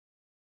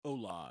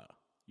Hola,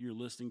 you're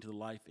listening to the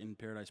Life in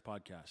Paradise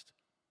podcast.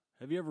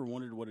 Have you ever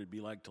wondered what it'd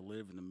be like to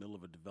live in the middle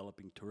of a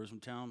developing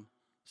tourism town?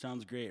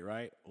 Sounds great,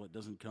 right? Well, it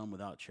doesn't come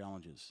without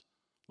challenges.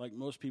 Like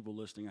most people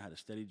listening, I had a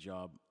steady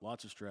job,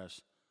 lots of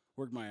stress,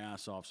 worked my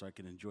ass off so I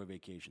could enjoy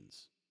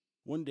vacations.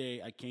 One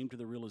day, I came to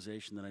the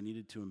realization that I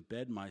needed to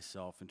embed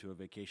myself into a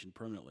vacation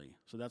permanently,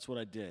 so that's what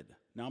I did.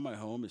 Now my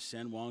home is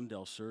San Juan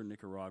del Sur,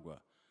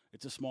 Nicaragua.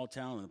 It's a small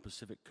town on the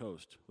Pacific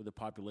coast with a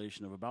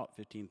population of about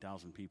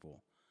 15,000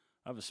 people.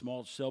 I have a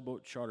small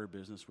sailboat charter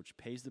business which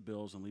pays the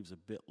bills and leaves a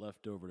bit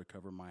left over to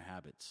cover my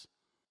habits.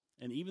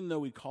 And even though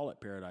we call it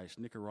paradise,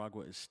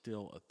 Nicaragua is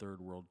still a third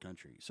world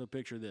country. So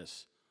picture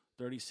this.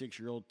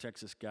 36-year-old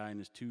Texas guy and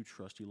his two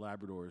trusty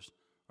Labradors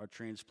are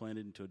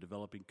transplanted into a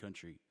developing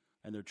country,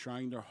 and they're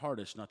trying their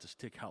hardest not to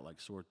stick out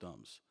like sore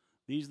thumbs.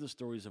 These are the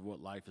stories of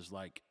what life is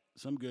like.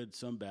 Some good,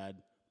 some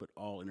bad, but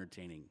all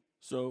entertaining.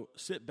 So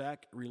sit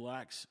back,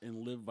 relax, and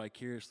live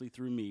vicariously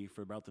through me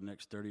for about the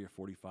next 30 or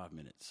 45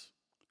 minutes.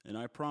 And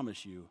I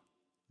promise you,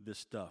 this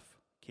stuff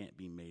can't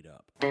be made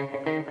up.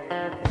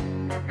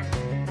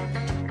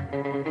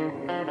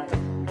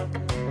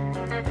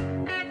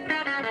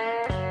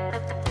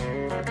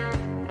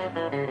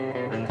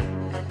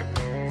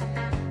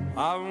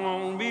 I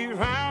won't be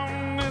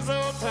round this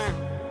old town.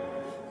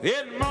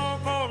 It's more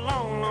for a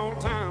long, long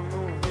time.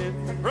 Gonna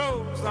hit the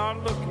road,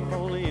 start looking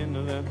for the end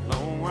of that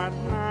long white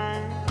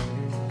line.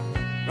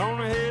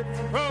 Gonna hit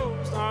the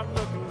road, start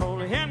looking for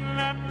the end of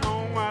that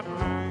long white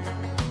line.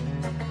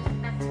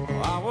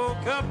 I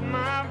woke up,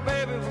 my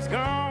baby was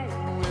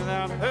gone.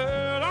 Without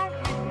her, don't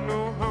need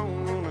no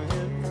home. Gonna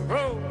hit the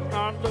road,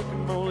 start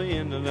looking for the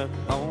end of that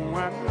long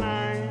white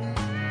line.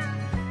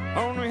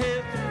 Gonna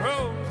hit the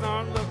road,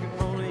 start looking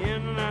for the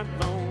end of that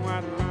long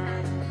white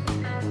line.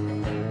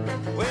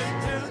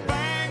 Went to the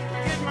bank,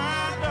 get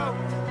my dough.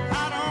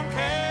 I don't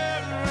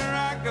care where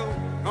I go.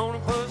 Gonna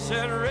push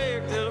that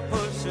rig till I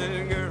push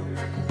that girl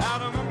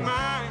out of my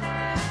mind.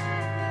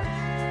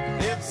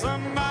 If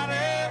somebody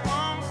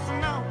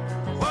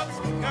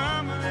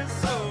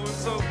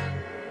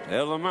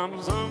tell them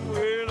I'm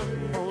somewhere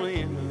looking for the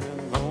end of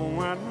that long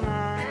white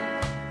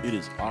line. It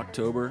is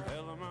October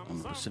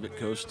on the Pacific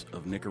coast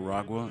of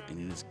Nicaragua,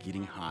 and it is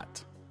getting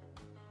hot.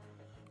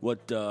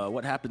 What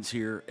happens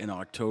here in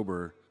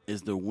October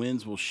is the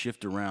winds will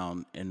shift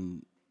around,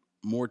 and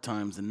more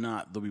times than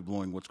not, they'll be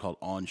blowing what's called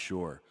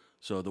onshore.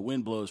 So the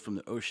wind blows from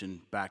the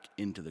ocean back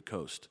into the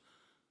coast.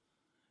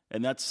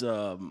 And that's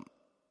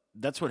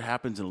what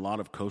happens in a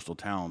lot of coastal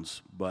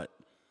towns, but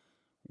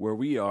where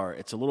we are,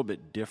 it's a little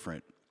bit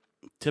different.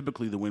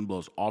 Typically, the wind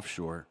blows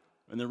offshore,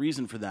 and the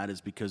reason for that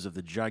is because of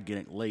the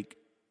gigantic lake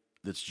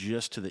that's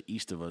just to the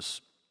east of us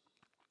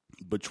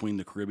between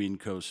the Caribbean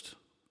coast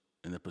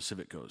and the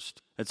Pacific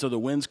coast. And so the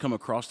winds come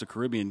across the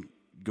Caribbean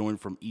going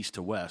from east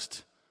to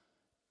west,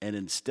 and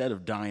instead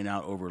of dying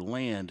out over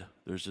land,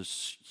 there's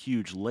this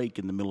huge lake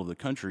in the middle of the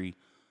country,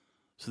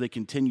 so they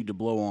continue to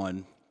blow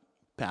on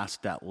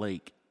past that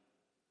lake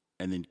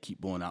and then keep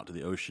blowing out to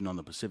the ocean on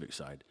the Pacific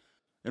side.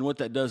 And what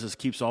that does is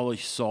keeps all the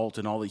salt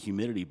and all the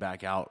humidity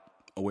back out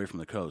away from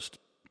the coast,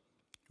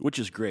 which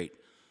is great.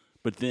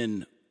 But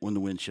then when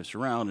the wind shifts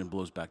around and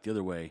blows back the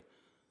other way,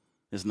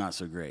 it's not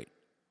so great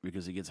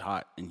because it gets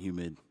hot and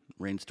humid.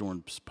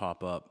 Rainstorms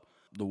pop up.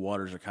 The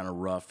waters are kind of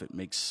rough. It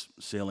makes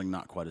sailing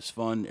not quite as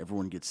fun.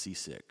 Everyone gets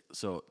seasick.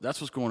 So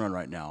that's what's going on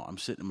right now. I'm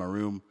sitting in my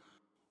room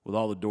with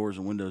all the doors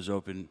and windows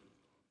open,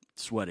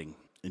 sweating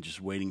and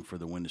just waiting for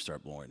the wind to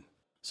start blowing.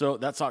 So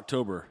that's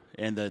October,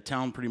 and the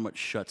town pretty much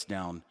shuts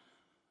down.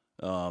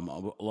 A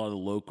lot of the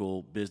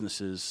local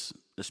businesses,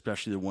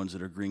 especially the ones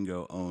that are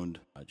gringo-owned,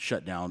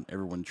 shut down.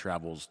 Everyone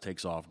travels,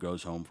 takes off,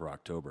 goes home for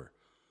October.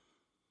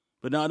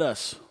 But not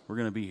us. We're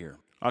going to be here.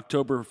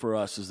 October for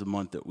us is the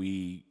month that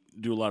we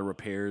do a lot of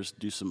repairs,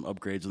 do some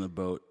upgrades on the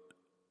boat,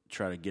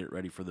 try to get it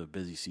ready for the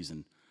busy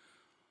season.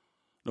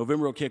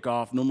 November will kick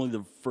off. Normally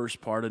the first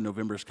part of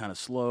November is kind of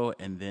slow,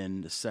 and then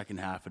the second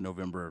half of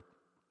November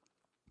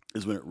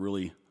is when it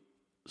really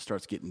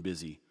starts getting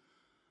busy.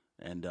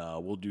 And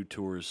we'll do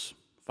tours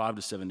 5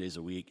 to 7 days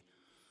a week.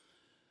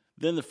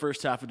 Then the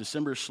first half of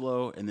December is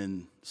slow, and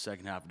then the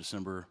second half of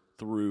December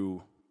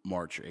through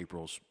March or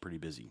April is pretty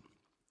busy.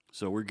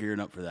 So we're gearing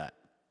up for that.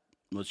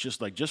 It's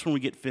just when we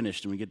get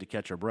finished and we get to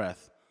catch our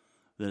breath,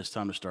 then it's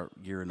time to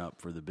start gearing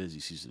up for the busy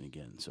season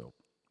again. So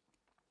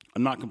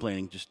I'm not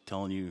complaining, just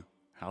telling you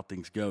how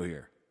things go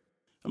here.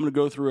 I'm going to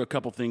go through a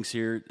couple things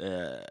here,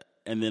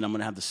 and then I'm going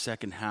to have the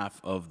second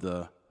half of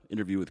the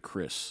interview with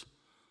Chris.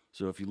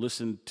 So if you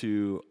listened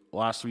to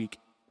last week,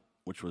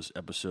 which was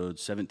episode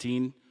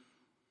 17,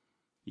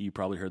 you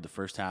probably heard the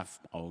first half.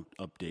 I'll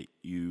update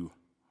you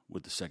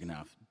with the second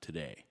half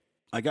today.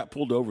 I got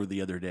pulled over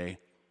the other day,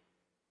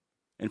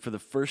 and for the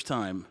first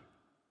time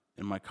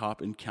in my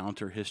cop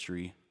encounter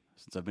history,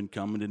 since I've been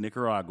coming to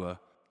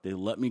Nicaragua, they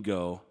let me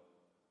go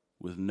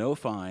with no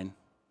fine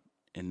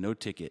and no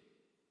ticket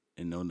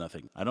and no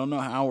nothing. I don't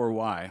know how or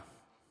why,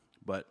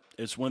 but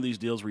it's one of these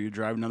deals where you're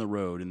driving down the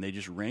road and they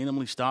just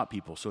randomly stop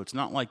people. So it's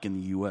not like in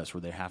the U.S.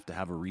 where they have to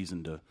have a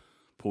reason to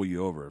pull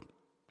you over,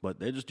 but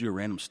they just do a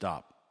random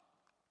stop.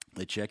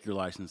 They check your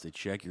license. They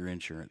check your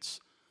insurance.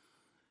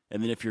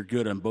 And then if you're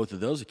good on both of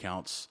those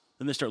accounts,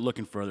 then they start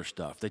looking for other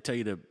stuff. They tell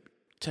you to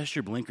test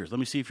your blinkers. Let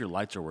me see if your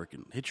lights are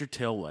working. Hit your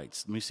tail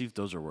lights. Let me see if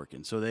those are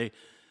working. So they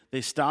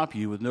stop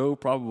you with no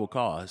probable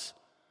cause,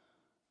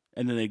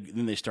 and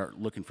then they start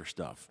looking for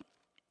stuff.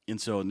 And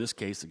so in this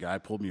case, the guy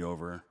pulled me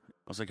over.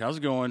 I was like, how's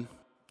it going?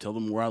 Tell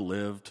them where I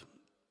lived.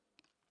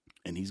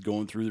 And he's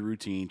going through the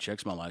routine,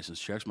 checks my license,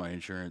 checks my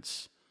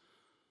insurance,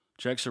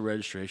 checks the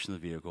registration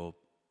of the vehicle,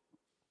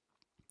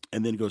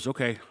 and then goes,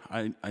 okay,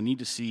 I need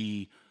to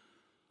see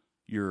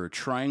your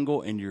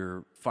triangle and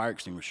your fire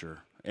extinguisher.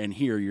 And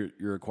here you're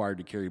required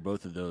to carry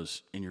both of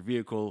those in your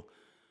vehicle.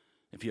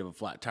 If you have a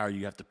flat tire,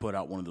 you have to put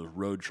out one of those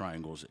road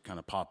triangles that kind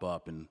of pop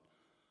up and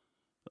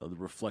the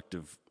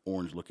reflective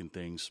orange-looking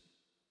things.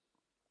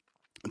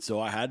 And so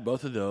I had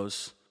both of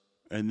those,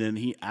 and then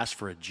he asked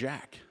for a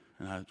jack.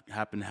 And I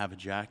happened to have a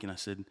jack, and I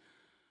said,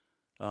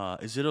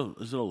 is it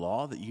a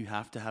law that you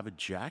have to have a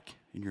jack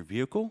in your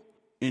vehicle?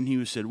 And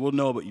he said, well,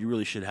 no, but you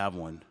really should have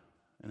one.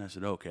 And I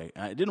said, okay.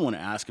 And I didn't want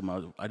to ask him.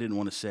 I didn't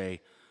want to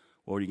say,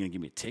 well, are you going to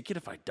give me a ticket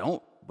if I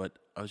don't? But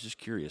I was just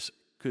curious.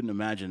 Couldn't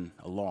imagine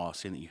a law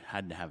saying that you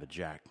had to have a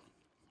jack.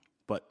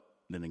 But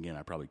then again,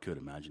 I probably could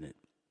imagine it.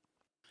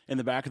 In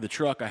the back of the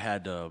truck, I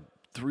had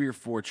 3 or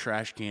 4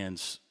 trash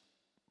cans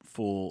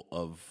full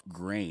of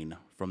grain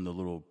from the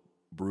little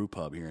brew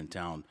pub here in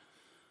town.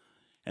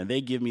 And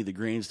they give me the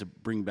grains to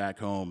bring back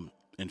home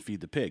and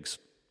feed the pigs.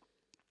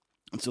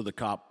 And so the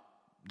cop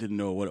didn't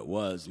know what it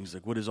was. And he's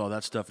like, what is all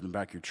that stuff in the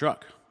back of your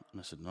truck? And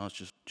I said, no,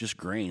 it's just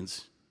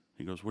grains.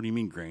 He goes, what do you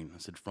mean grain? I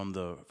said, from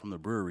the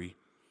brewery.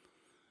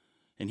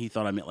 And he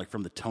thought I meant like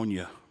from the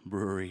Tonya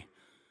brewery.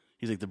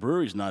 He's like, the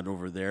brewery's not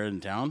over there in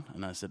town.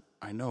 And I said,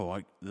 I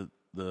know,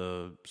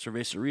 the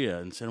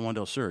Cerveceria in San Juan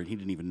del Sur. And he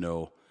didn't even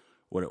know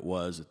what it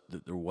was,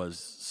 that there was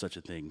such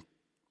a thing.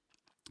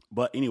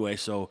 But anyway,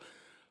 so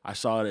I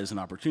saw it as an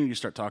opportunity to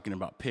start talking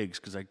about pigs,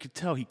 because I could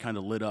tell he kind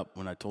of lit up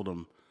when I told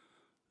him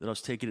that I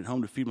was taking it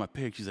home to feed my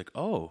pigs. He's like,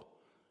 oh,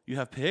 you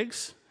have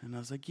pigs? And I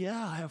was like,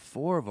 yeah, I have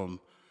 4 of them,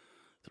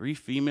 3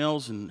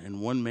 females and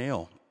 1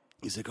 male.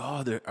 He's like,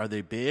 oh, are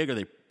they big? Are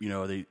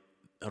they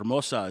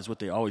hermosa is what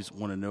they always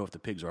want to know if the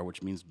pigs are,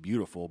 which means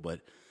beautiful,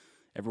 but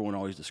everyone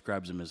always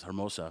describes them as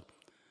hermosa.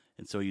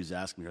 And so he was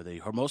asking me, are they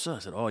hermosa? I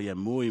said, oh, yeah,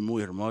 muy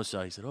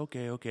hermosa. He said,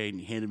 okay. And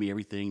he handed me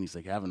everything. And he's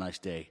like, have a nice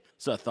day.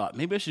 So I thought,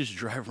 maybe I should just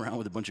drive around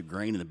with a bunch of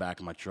grain in the back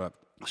of my truck,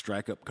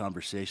 strike up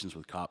conversations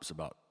with cops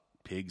about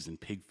pigs and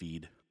pig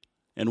feed.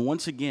 And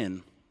once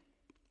again,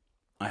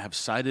 I have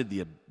sighted the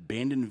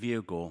abandoned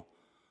vehicle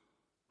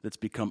that's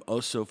become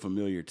oh so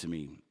familiar to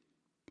me.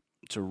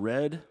 It's a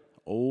red,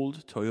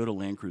 old Toyota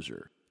Land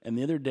Cruiser. And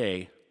the other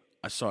day,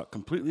 I saw it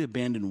completely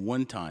abandoned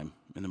one time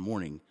in the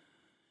morning.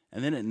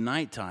 And then at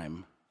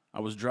nighttime, I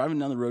was driving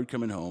down the road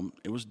coming home.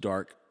 It was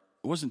dark.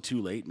 It wasn't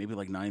too late, maybe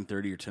like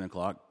 9:30 or 10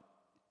 o'clock.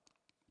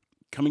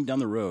 Coming down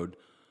the road,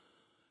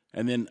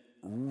 and then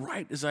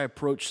right as I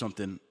approached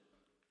something,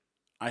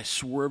 I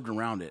swerved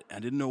around it. I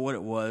didn't know what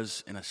it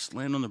was, and I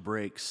slammed on the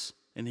brakes.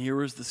 And here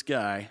was this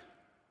guy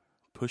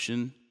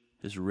pushing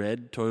his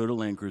red Toyota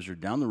Land Cruiser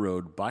down the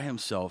road by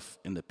himself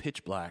in the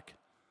pitch black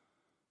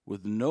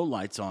with no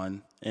lights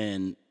on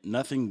and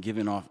nothing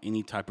giving off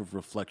any type of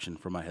reflection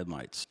from my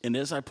headlights. And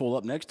as I pull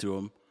up next to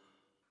him,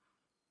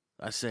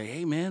 I say,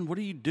 hey, man, what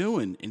are you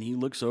doing? And he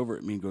looks over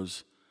at me and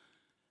goes,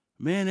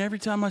 man, every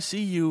time I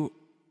see you,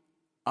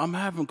 I'm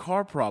having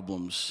car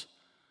problems.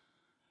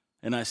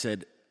 And I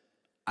said,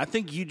 I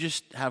think you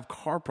just have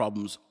car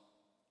problems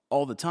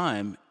all the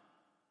time,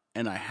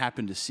 and I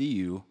happen to see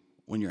you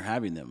when you're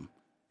having them.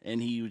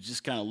 And he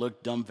just kind of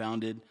looked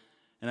dumbfounded.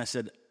 And I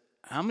said,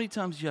 how many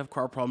times do you have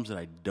car problems that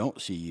I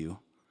don't see you?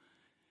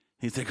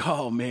 He's like,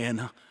 oh,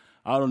 man,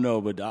 I don't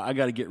know, but I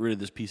got to get rid of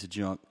this piece of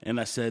junk. And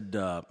I said,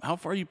 how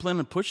far are you planning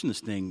on pushing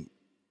this thing?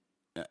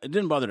 It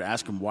didn't bother to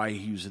ask him why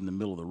he was in the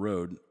middle of the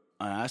road.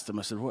 I asked him,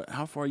 I said,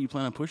 how far are you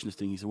planning on pushing this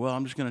thing? He said, well,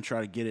 I'm just going to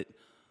try to get it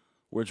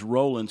where it's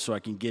rolling so I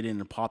can get in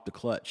and pop the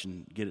clutch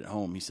and get it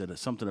home. He said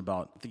something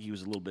about, I think he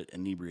was a little bit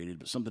inebriated,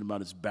 but something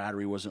about his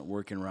battery wasn't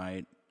working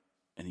right,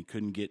 and he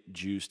couldn't get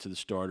juice to the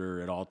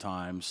starter at all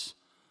times.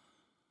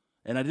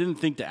 And I didn't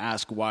think to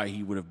ask why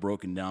he would have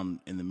broken down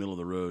in the middle of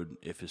the road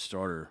if his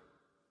starter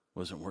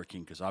wasn't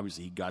working, because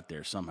obviously he got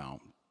there somehow.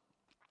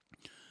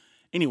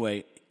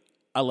 Anyway,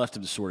 I left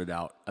him to sort it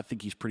out. I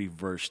think he's pretty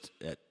versed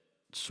at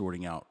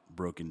sorting out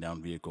broken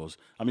down vehicles.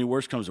 I mean,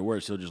 worst comes to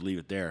worst, he'll just leave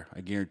it there.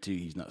 I guarantee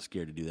he's not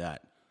scared to do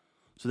that.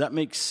 So that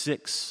makes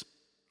 6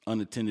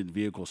 unattended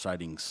vehicle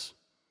sightings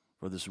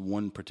for this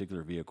one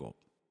particular vehicle.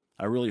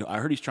 I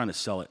heard he's trying to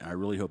sell it, and I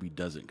really hope he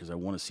doesn't, because I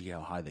want to see how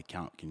high the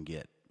count can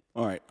get.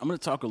 All right, I'm going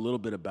to talk a little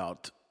bit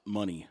about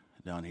money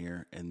down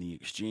here and the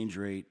exchange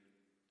rate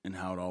and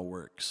how it all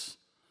works.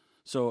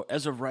 So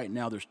as of right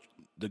now,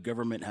 the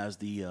government has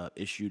the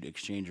issued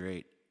exchange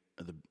rate,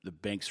 the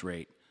bank's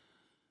rate.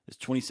 It's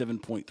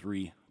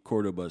 27.3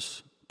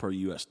 Cordobas per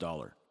U.S.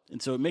 dollar.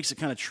 And so it makes it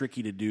kind of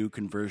tricky to do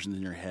conversions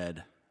in your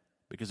head,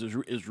 because it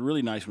was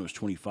really nice when it was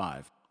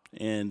 25.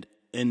 And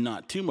in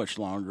not too much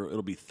longer,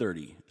 it'll be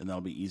 30, and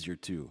that'll be easier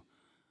too.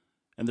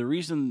 And the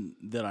reason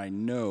that I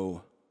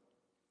know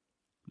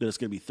that it's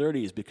going to be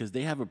 30 is because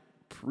they have a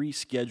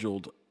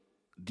pre-scheduled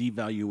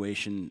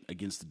devaluation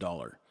against the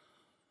dollar.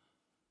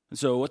 And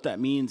so what that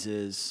means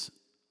is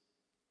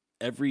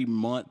every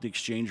month the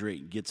exchange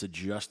rate gets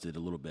adjusted a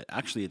little bit.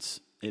 Actually,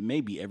 it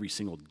may be every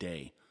single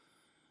day,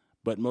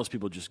 but most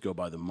people just go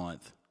by the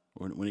month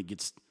when it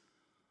gets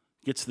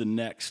to the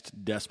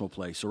next decimal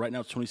place. So right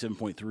now it's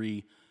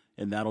 27.3,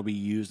 and that'll be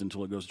used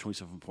until it goes to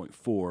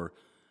 27.4.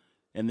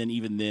 And then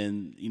even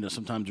then,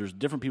 sometimes there's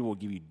different people will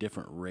give you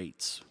different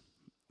rates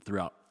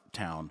throughout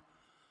town.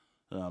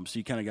 So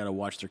you kind of got to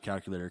watch their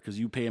calculator because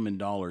you pay them in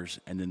dollars,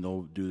 and then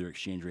they'll do their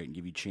exchange rate and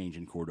give you change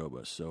in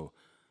Cordoba. So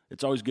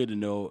it's always good to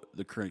know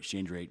the current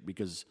exchange rate,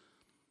 because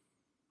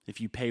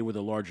if you pay with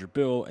a larger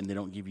bill and they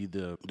don't give you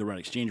the right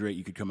exchange rate,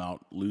 you could come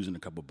out losing a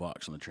couple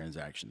bucks on the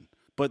transaction.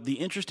 But the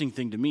interesting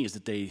thing to me is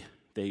that they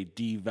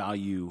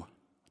devalue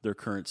their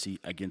currency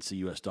against the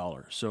U.S.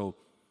 dollar. So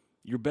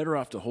you're better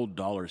off to hold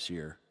dollars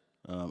here.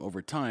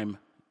 Over time,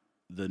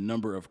 the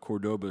number of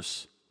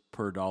Cordobas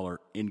per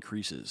dollar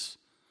increases.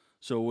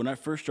 So when I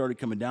first started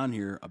coming down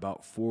here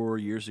about 4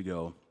 years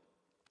ago,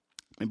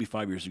 maybe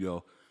 5 years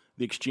ago,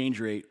 the exchange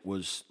rate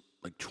was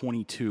like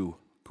 22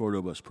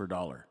 Cordobas per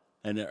dollar.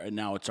 And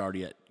now it's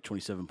already at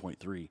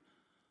 27.3.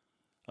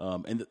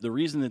 And the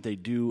reason that they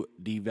do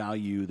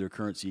devalue their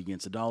currency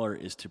against the dollar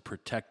is to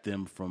protect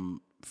them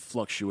from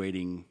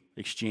fluctuating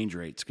exchange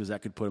rates, because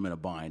that could put them in a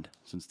bind.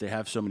 Since they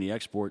have so many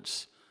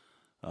exports,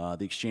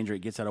 the exchange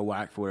rate gets out of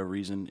whack for whatever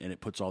reason, and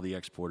it puts all the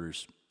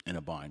exporters in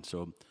a bind.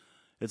 So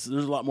there's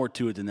a lot more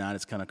to it than that.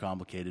 It's kind of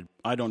complicated.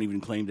 I don't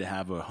even claim to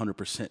have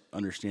 100%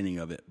 understanding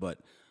of it, but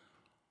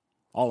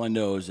all I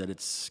know is that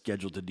it's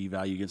scheduled to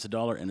devalue against the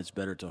dollar, and it's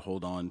better to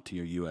hold on to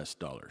your U.S.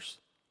 dollars.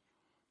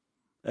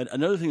 And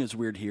another thing that's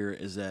weird here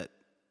is that,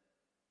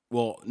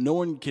 no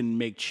one can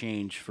make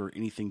change for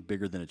anything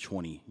bigger than a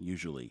 20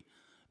 usually.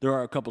 There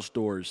are a couple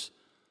stores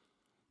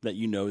that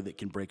that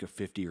can break a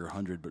 50 or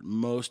 100, but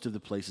most of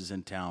the places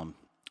in town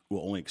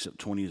will only accept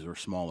 20s or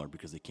smaller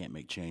because they can't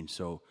make change.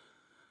 So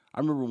I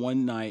remember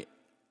one night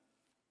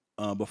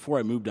before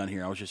I moved down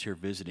here, I was just here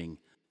visiting,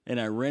 and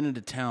I ran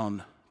into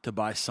town to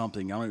buy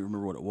something. I don't even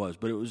remember what it was,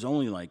 but it was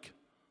only like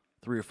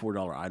 $3 or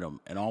 $4 item,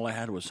 and all I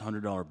had was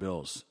 $100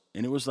 bills,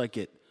 and it was like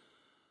at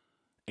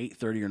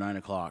 8:30 or 9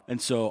 o'clock.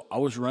 And so I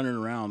was running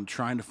around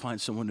trying to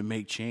find someone to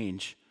make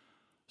change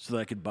so that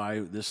I could buy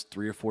this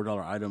 $3 or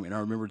 $4 item. And I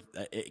remember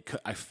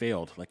I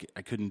failed. Like,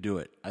 I couldn't do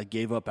it. I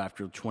gave up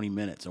after 20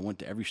 minutes. I went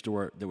to every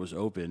store that was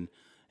open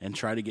and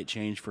tried to get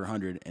change for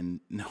 100, and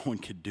no one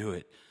could do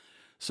it.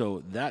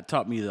 So that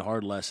taught me the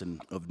hard lesson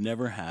of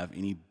never have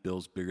any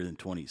bills bigger than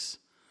 20s.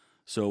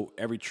 So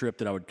every trip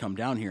that I would come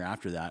down here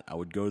after that, I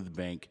would go to the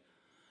bank,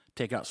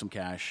 take out some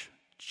cash,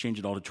 change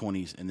it all to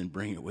 20s, and then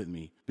bring it with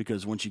me.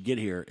 Because once you get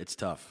here, it's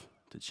tough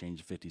to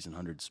change the 50s and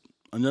 100s.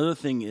 Another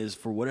thing is,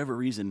 for whatever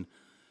reason,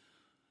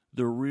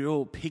 they're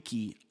real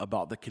picky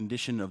about the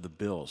condition of the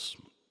bills,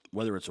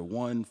 whether it's a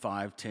 1,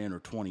 5, 10, or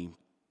 20,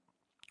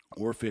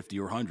 or 50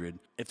 or 100.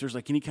 If there's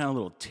like any kind of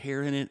little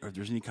tear in it, or if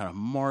there's any kind of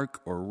mark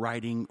or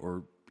writing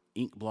or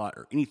ink blot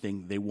or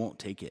anything, they won't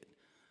take it.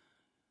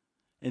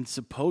 And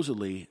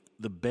supposedly,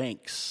 the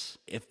banks,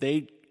 if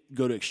they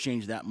go to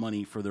exchange that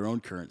money for their own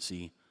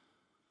currency,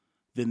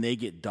 then they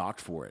get docked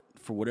for it.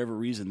 For whatever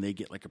reason, they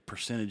get like a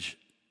percentage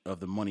of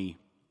the money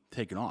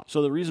taken off.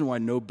 So the reason why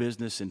no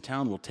business in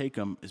town will take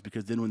them is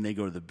because then when they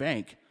go to the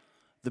bank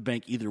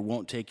either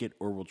won't take it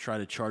or will try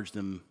to charge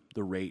them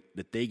the rate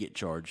that they get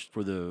charged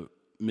for the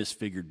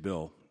misfigured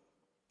bill.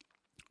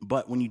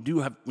 But when you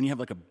have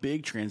like a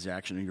big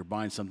transaction and you're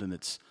buying something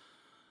that's,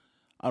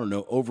 I don't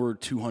know, over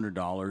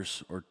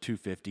 $200 or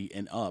 $250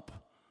 and up,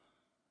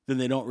 then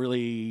they don't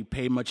really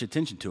pay much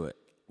attention to it.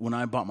 When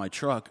I bought my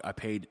truck, I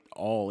paid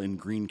all in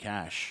green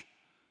cash.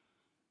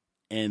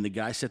 And the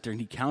guy sat there and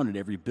he counted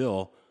every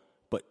bill,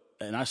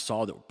 and I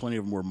saw that plenty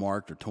of them were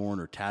marked or torn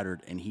or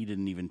tattered, and he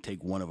didn't even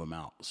take one of them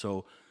out.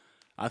 So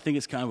I think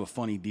it's kind of a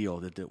funny deal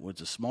that when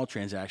it's a small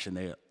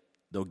transaction,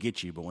 they'll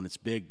get you, but when it's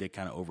big, they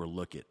kind of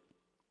overlook it.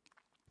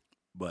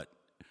 But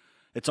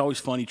it's always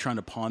funny trying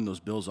to pawn those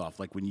bills off.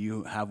 Like when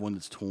you have one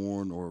that's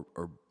torn or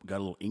got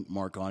a little ink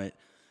mark on it,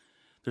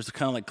 there's the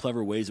kind of like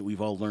clever ways that we've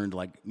all learned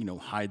to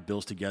hide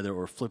bills together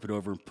or flip it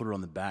over and put it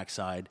on the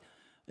backside.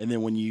 And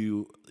then when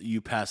you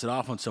pass it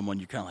off on someone,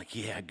 you're kind of like,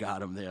 yeah, I got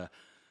them there.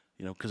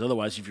 Because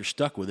otherwise, if you're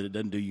stuck with it, it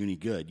doesn't do you any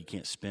good. You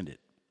can't spend it.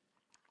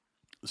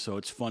 So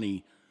it's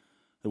funny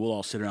that we'll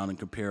all sit around and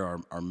compare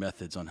our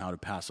methods on how to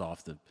pass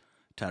off the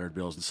tattered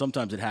bills. And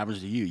sometimes it happens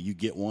to you. You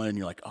get one, and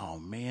you're like, oh,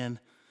 man.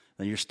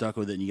 Then you're stuck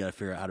with it, and you got to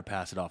figure out how to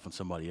pass it off on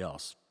somebody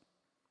else.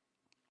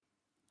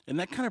 And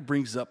that kind of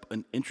brings up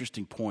an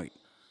interesting point.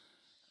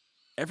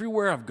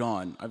 Everywhere I've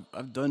gone,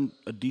 I've done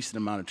a decent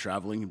amount of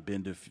traveling and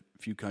been to a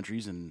few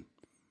countries and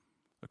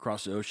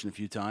across the ocean a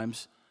few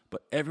times.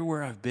 But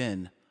everywhere I've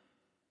been,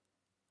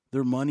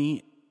 their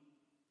money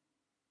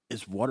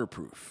is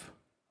waterproof,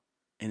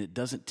 and it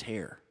doesn't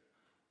tear,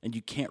 and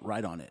you can't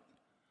write on it.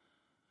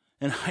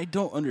 And I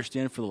don't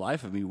understand for the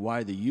life of me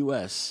why the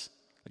U.S.,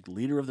 like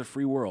leader of the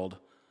free world,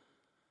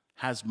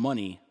 has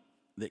money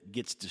that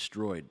gets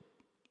destroyed.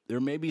 There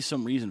may be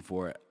some reason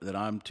for it that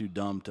I'm too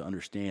dumb to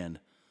understand.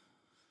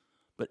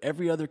 But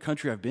every other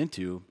country I've been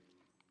to,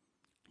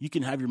 you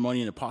can have your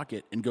money in a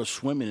pocket and go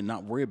swimming and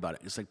not worry about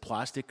it. It's like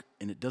plastic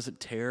and it doesn't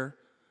tear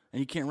and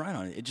you can't write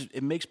on it.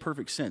 It makes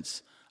perfect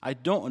sense. I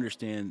don't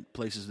understand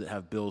places that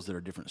have bills that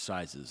are different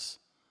sizes.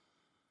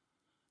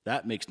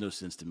 That makes no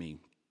sense to me.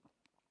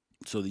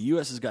 So the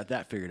U.S. has got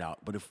that figured out.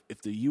 But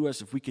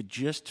if we could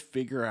just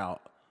figure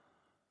out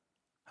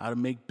how to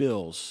make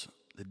bills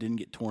that didn't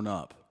get torn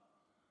up,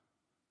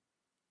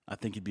 I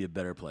think it'd be a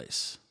better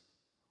place.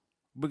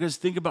 Because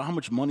think about how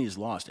much money is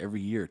lost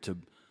every year to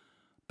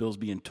bills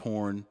being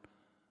torn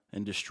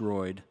and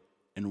destroyed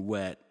and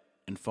wet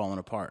and falling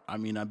apart. I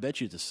mean, I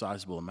bet you it's a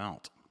sizable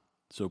amount.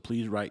 So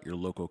please write your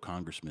local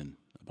congressman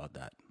about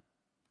that.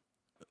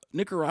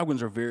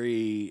 Nicaraguans are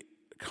very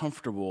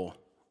comfortable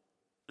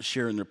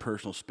sharing their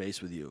personal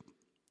space with you.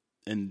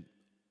 And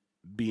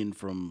being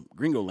from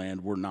Gringo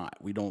Land, we're not.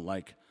 We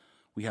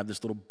have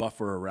this little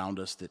buffer around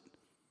us that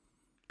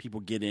people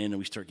get in and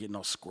we start getting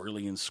all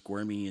squirrely and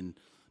squirmy and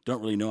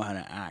don't really know how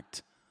to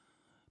act.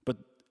 But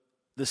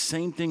the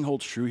same thing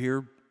holds true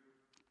here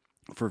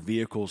for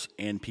vehicles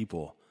and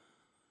people.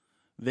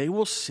 They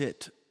will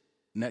sit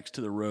next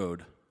to the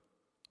road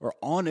or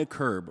on a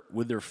curb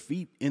with their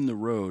feet in the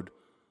road,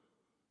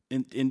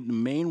 in the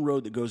main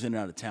road that goes in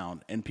and out of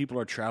town, and people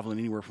are traveling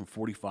anywhere from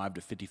 45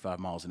 to 55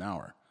 miles an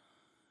hour.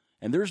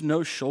 And there's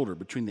no shoulder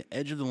between the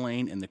edge of the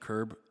lane and the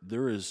curb.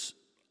 There is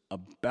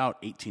about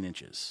 18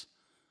 inches.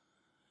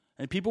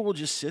 And people will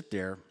just sit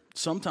there,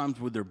 sometimes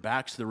with their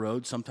backs to the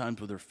road, sometimes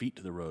with their feet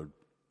to the road.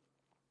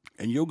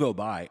 And you'll go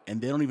by,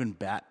 and they don't even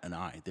bat an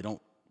eye. They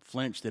don't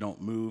flinch. They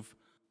don't move.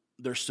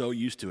 They're so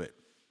used to it.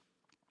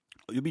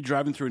 You'll be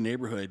driving through a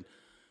neighborhood,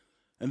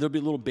 and there'll be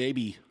a little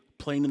baby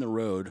playing in the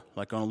road,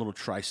 like on a little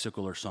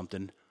tricycle or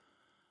something.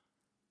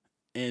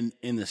 And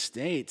in the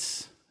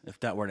States, if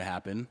that were to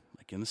happen,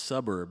 like in the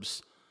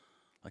suburbs,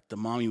 like the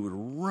mommy would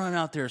run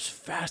out there as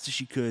fast as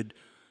she could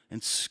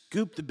and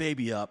scoop the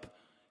baby up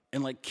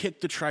and like kick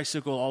the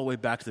tricycle all the way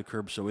back to the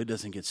curb so it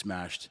doesn't get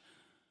smashed.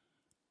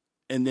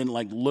 And then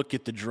like look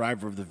at the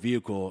driver of the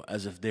vehicle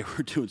as if they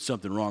were doing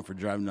something wrong for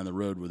driving down the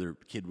road where their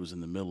kid was in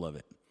the middle of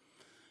it.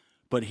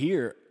 But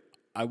here,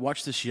 I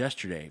watched this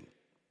yesterday.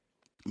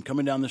 I'm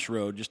coming down this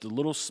road, just a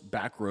little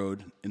back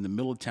road in the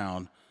middle of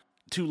town.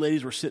 Two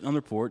ladies were sitting on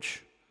their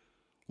porch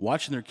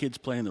watching their kids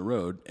play in the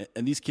road,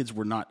 and these kids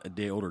were not a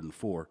day older than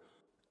 4.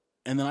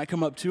 And then I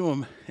come up to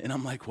them, and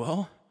I'm like,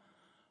 well,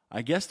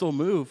 I guess they'll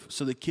move.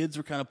 So the kids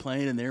were kind of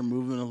playing, and they're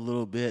moving a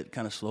little bit,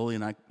 kind of slowly,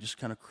 and I just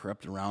kind of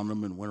crept around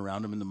them and went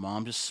around them, and the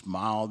mom just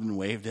smiled and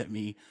waved at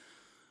me.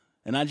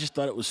 And I just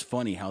thought it was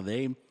funny how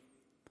they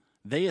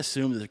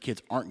assume that their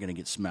kids aren't going to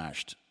get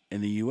smashed. In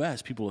the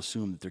U.S., people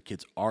assume that their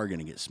kids are going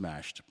to get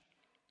smashed.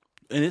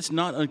 And it's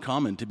not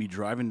uncommon to be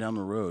driving down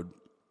the road,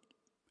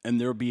 and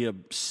there'll be a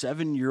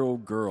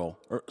 7-year-old girl,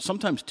 or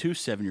sometimes 2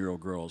 7-year-old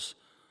girls,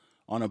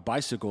 on a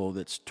bicycle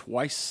that's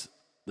twice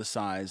the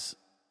size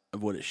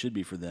of what it should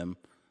be for them,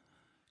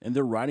 and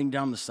they're riding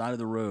down the side of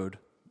the road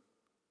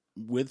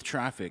with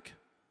traffic,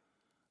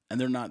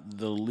 and they're not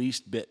the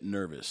least bit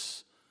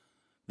nervous.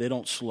 They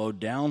don't slow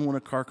down when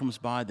a car comes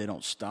by. They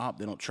don't stop.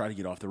 They don't try to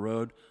get off the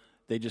road.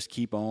 They just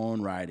keep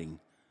on riding.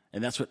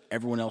 And that's what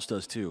everyone else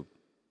does too.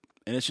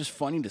 And it's just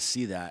funny to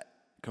see that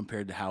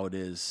compared to how it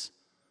is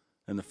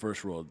in the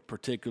first world,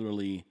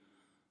 particularly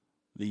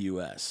the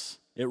U.S.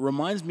 It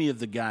reminds me of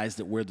the guys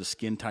that wear the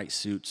skin-tight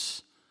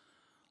suits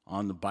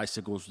on the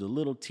bicycles with the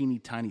little teeny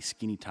tiny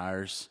skinny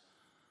tires.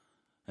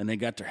 And they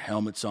got their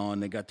helmets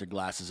on, they got their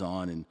glasses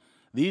on, and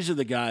these are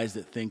the guys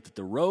that think that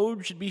the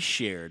road should be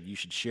shared. You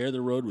should share the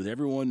road with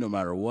everyone no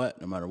matter what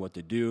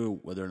they do,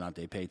 whether or not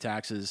they pay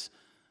taxes.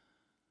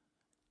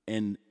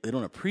 And they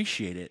don't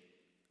appreciate it.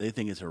 They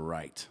think it's a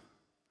right.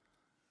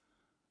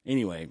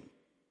 Anyway,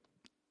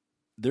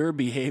 their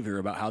behavior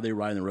about how they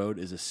ride on the road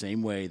is the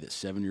same way that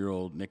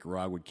 7-year-old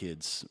Nicaraguan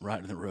kids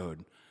ride on the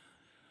road.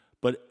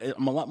 But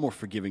I'm a lot more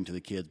forgiving to the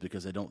kids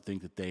because I don't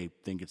think that they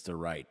think it's their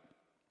right.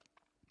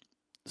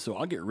 So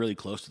I'll get really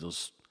close to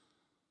those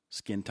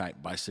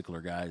skin-tight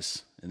bicycler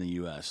guys in the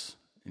U.S.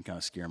 and kind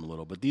of scare them a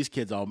little. But these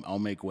kids, I'll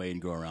make way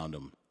and go around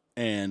them.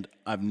 And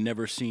I've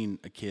never seen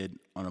a kid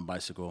on a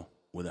bicycle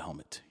with a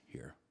helmet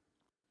here.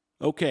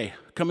 Okay,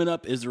 coming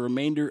up is the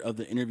remainder of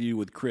the interview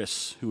with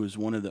Chris, who is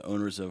one of the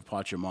owners of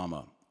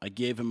Pachamama. I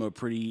gave him a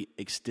pretty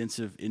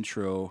extensive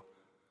intro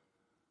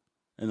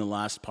in the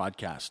last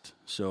podcast.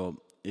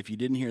 So if you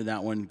didn't hear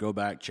that one, go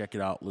back, check it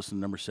out, listen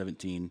to number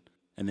 17,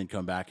 and then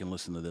come back and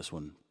listen to this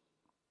one.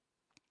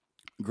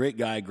 Great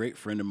guy, great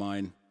friend of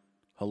mine,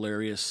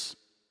 hilarious,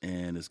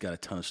 and has got a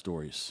ton of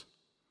stories.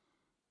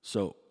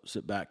 So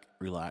sit back,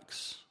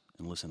 relax,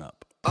 and listen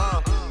up.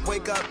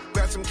 Wake up,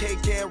 grab some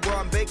cake and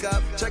raw and bake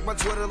up. Check my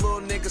Twitter,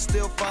 little niggas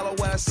still follow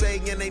what I say,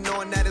 and they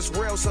knowing that it's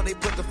real, so they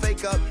put the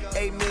fake up.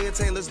 8 million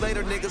Taylors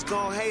later, niggas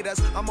gon' hate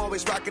us. I'm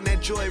always rocking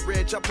that Joy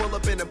Ridge. I pull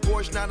up in a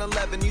Porsche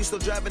 911, you still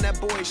driving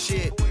that boy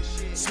shit.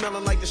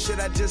 Smelling like the shit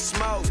I just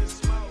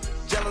smoked.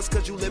 Jealous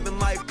cause you living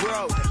life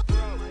broke.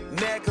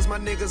 Mad cause my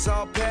niggas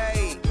all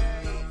paid.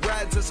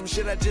 Riding to some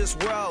shit I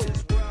just wrote.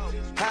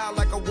 How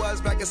like I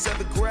was back in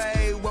 7th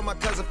grade when my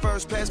cousin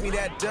first passed me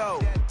that dough.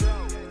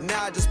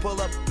 Now I just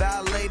pull up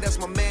valet, that's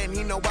my man,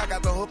 he know I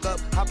got the hook up.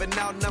 Hopping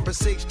out number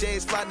 6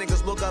 J's, fly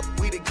niggas look up.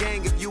 We the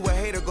gang, if you a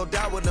hater, go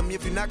die with them.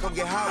 If you not, gon'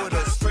 get high with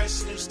us.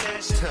 Fresh new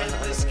stash and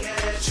endless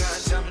cash. Try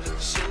and tell me that the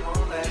shit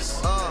won't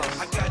last.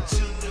 I got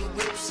 2 new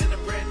whips and a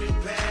brand new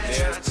bag.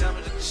 Try and tell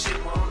me that the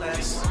shit won't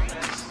last.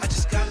 I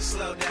just gotta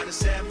slow down and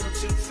say I move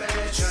too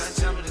fast. Try and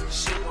tell me that the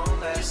shit won't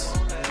last.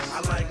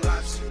 I like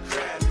lobster,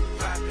 crab,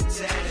 pop and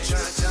tatty. Try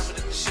and tell me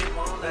that the shit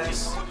won't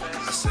last.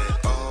 I said,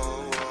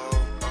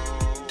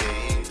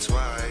 think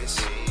twice.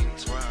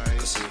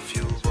 Cause if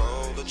you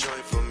roll the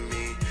joint for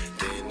me,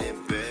 then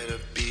it better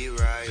be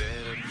right.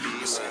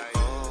 I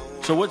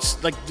said, So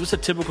what's a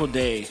typical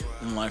day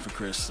in life for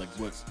Chris? Like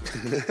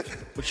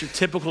what's your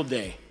typical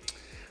day?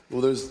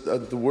 Well, there's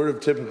the word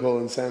of typical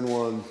in San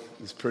Juan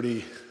is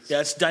pretty. Yeah,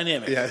 it's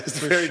dynamic. Yeah, it's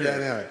for very sure.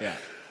 dynamic. Yeah.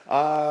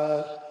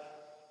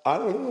 I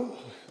don't know.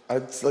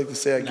 I'd like to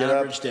say I An get up.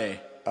 average day.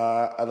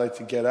 I'd like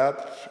to get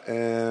up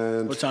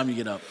and. What time do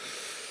you get up?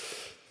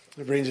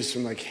 It ranges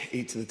from like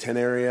 8 to the 10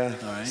 area.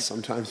 All right.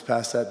 Sometimes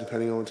past that,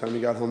 depending on what time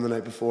you got home the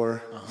night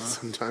before.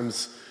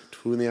 Sometimes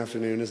 2 in the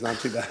afternoon is not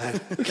too bad.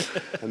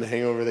 And the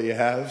hangover that you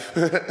have.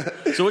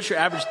 So what's your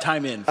average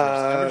time in? First?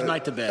 Average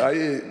night to bed.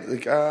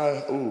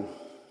 Average.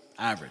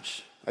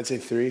 Average. I'd say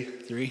 3.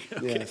 3.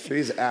 Okay. Yeah, 3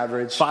 is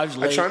average. 5's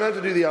late. I try not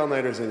to do the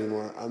all-nighters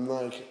anymore. I'm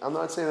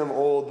not saying I'm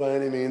old by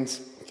any means.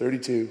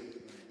 32.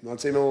 I'm not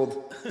saying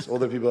old. There's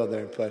older people out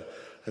there, but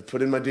I've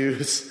put in my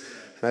dues,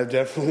 and I've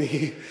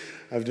definitely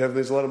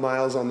there's a lot of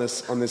miles on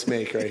this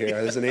make right here.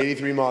 There's an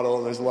 83 model,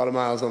 and there's a lot of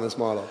miles on this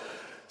model.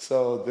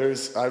 So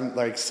I'm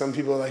like, some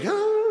people are like,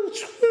 oh,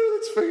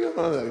 let's figure it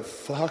out. I'm like,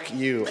 fuck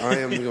you. I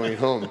am going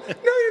home. No,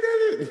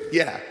 you didn't.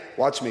 Yeah,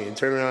 watch me and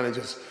turn around and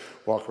just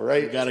walk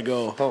right. You gotta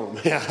go home.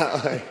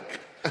 Yeah.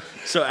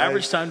 So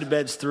average time to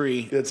bed's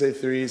 3. I'd say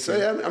 3. So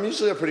yeah, I'm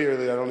usually up pretty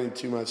early. I don't need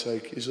too much.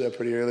 Usually up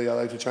pretty early. I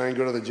like to try and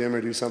go to the gym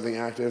or do something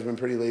active. I've been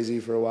pretty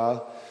lazy for a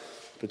while,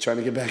 but trying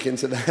to get back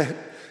into that.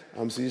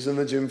 So usually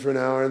in the gym for an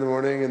hour in the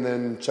morning and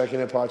then checking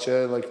at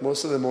Pacha. Like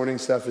most of the morning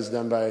stuff is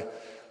done by,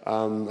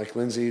 like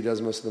Lindsay does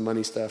most of the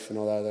money stuff and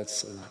all that.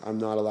 That's I'm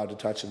not allowed to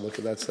touch and look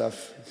at that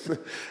stuff.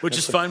 Which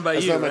is fine by you,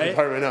 that's not my right?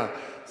 department, no.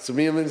 So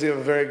me and Lindsay have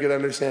a very good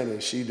understanding.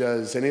 She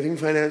does anything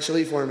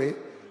financially for me.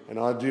 And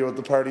I'll deal with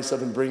the party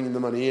stuff and bringing the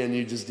money in.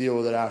 You just deal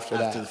with it after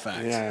that. After the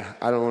fact. Yeah,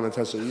 I don't want to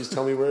touch it. You just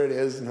tell me where it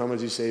is and how much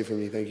you save for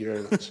me. Thank you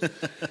very much.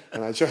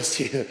 And I trust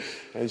you.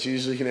 And she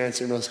usually can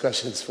answer most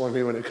questions for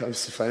me when it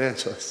comes to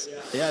financials.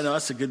 Yeah, no,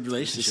 that's a good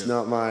relationship.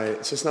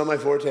 It's just not my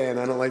forte, and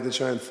I don't like to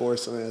try and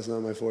force something that's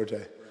not my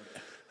forte.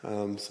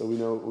 So we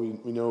know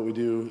what we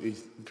do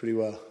pretty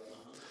well.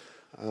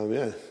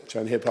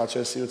 Trying to hit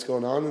Pacha, see what's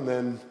going on, and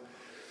then.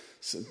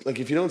 So, like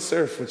if you don't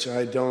surf, which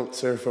I don't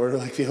surf or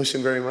like the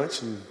ocean very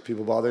much, and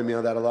people bother me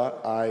on that a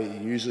lot, I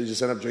usually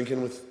just end up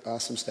drinking with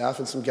some staff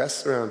and some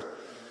guests around.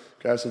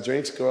 Grab some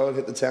drinks, go out,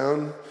 hit the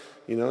town.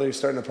 You know, you're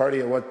starting a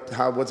party.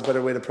 What's a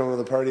better way to promote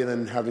the party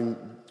than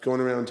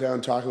going around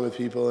town, talking with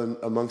people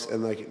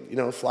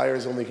and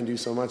flyers only can do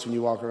so much when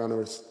you walk around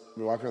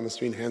the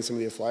street and hand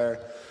somebody a flyer.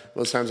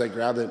 Most times I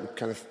grab it and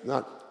kind of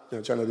not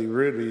trying to be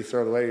rude, but you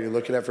throw it away. You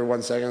look at it for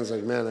 1 second. It's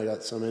like, man, I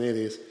got so many of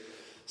these.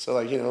 So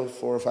 4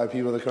 or 5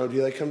 people that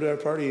come to our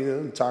party,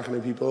 and talking to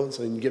people.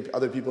 So you get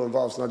other people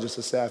involved. It's not just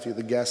the staff, you have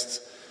the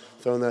guests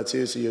throwing that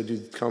too. So you do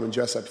common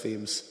dress-up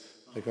themes.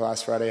 Like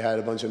last Friday, I had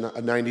a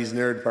 90s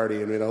nerd party,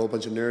 and we had a whole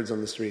bunch of nerds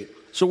on the street.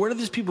 So where do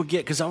these people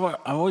get? Because I've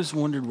always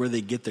wondered where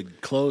they get the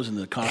clothes and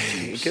the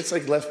costumes. It gets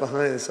left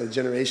behind. It's like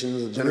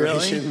generations of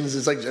generations. Really?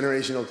 It's like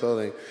generational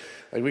clothing.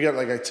 Like we got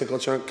a tickle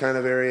trunk kind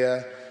of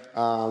area.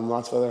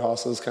 Lots of other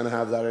hostels kind of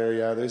have that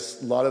area.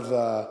 There's a lot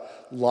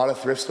of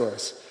thrift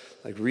stores.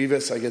 Like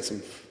Revis, I get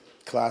some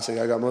classic.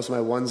 I got most of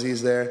my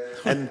onesies there.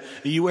 And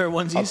you wear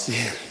onesies?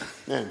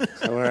 Man,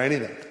 I wear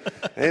anything.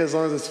 As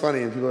long as it's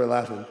funny and people are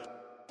laughing.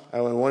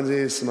 I wear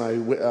onesies,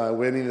 my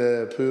Winnie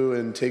the Pooh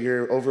and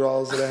Tigger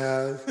overalls that I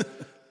have.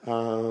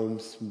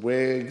 Some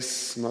wigs,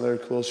 some other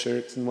cool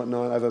shirts and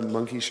whatnot. I have a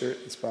monkey shirt.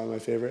 It's probably my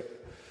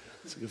favorite.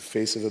 It's like a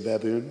face of a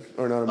baboon.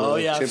 Or not a Oh,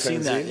 yeah, chimpanzee. I've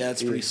seen that. Yeah,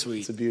 it's pretty sweet.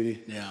 It's a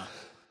beauty. Yeah.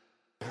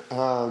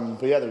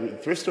 But yeah, the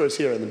thrift stores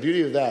here, and the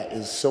beauty of that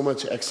is so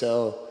much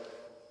XL,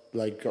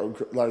 like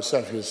large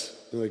stuff, because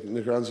like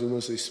the grounds are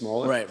mostly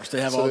smaller. Right, which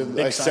they have all the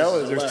big XL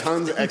sizes there's left.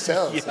 tons of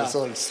XLs. Yeah. It's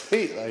like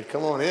sweet, like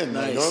come on in.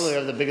 Nice. Like, normally I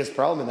have the biggest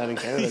problem in that in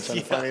Canada trying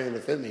Yeah. to find anything to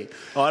fit me.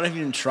 Oh, I don't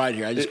even try it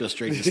here. I just go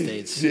straight to the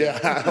States.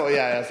 Yeah. Oh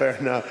yeah, fair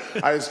enough.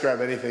 I just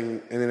grab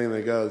anything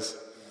that goes.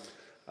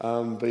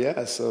 But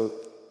yeah, so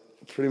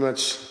pretty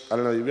much, I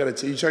don't know.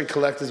 You try and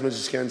collect as much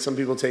as you can. Some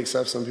people take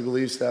stuff, some people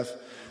leave stuff.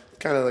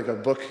 Kind of like a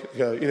book.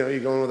 You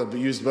go in with a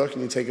used book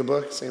and you take a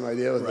book. Same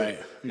idea with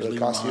a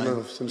costume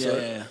of some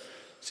sort. Yeah.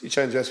 So you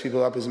try and dress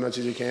people up as much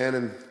as you can.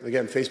 And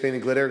again, face paint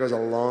and glitter goes a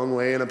long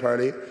way in a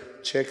party.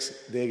 Chicks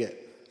dig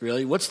it.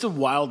 Really? What's the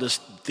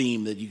wildest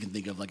theme that you can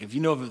think of? Like, if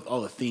you know of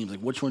all the themes, like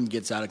which one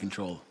gets out of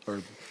control?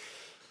 Or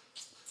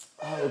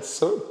It's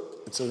so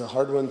It's a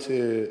hard one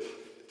to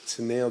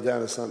nail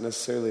down. It's not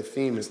necessarily a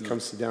theme. It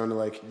comes down to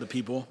like the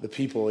people. The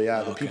people,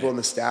 yeah, the people and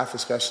the staff,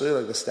 especially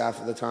like the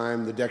staff at the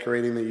time, the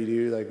decorating that you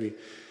do. Like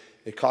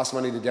it costs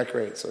money to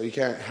decorate, so you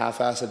can't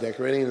half-ass a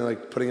decorating. And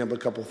like putting up a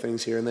couple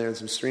things here and there and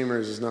some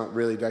streamers is not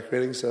really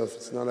decorating. So if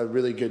it's not a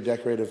really good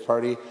decorative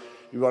party,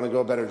 you want to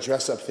go a better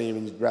dress-up theme,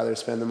 and you'd rather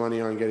spend the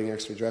money on getting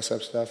extra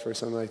dress-up stuff or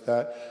something like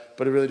that.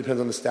 But it really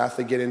depends on the staff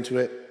that get into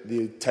it,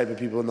 the type of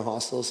people in the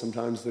hostel.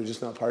 Sometimes they're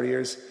just not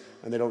partiers,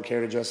 and they don't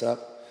care to dress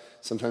up.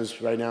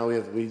 Sometimes right now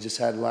we just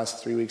had the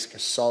last 3 weeks like a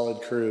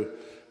solid crew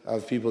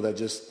of people that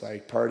just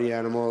like party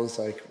animals,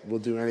 like will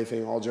do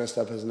anything, all dressed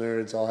up as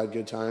nerds, all had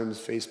good times,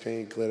 face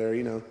paint, glitter,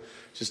 you know,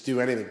 just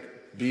do anything.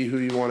 Be who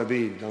you want to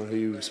be, not who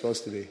you're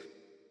supposed to be,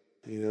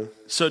 you know?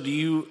 So do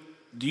you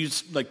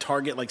like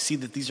target, like see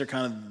that these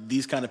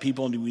kind of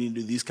people, and do we need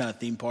to do these kind of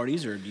theme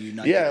parties, or do you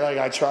not? Yeah, like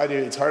I try to.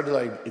 It's hard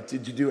to to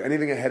do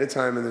anything ahead of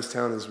time in this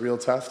town is real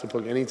tough to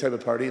book any type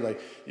of party.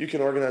 Like you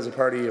can organize a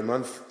party a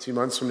month, 2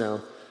 months from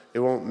now. It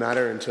won't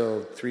matter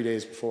until 3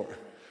 days before,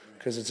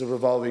 because it's a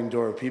revolving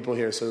door of people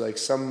here. So like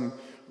some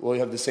will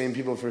have the same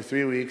people for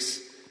 3 weeks,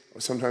 or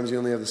sometimes you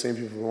only have the same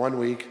people for 1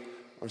 week,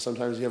 or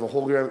sometimes you have a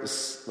whole group,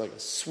 like a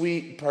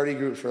sweet party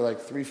group for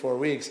like 3-4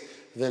 weeks.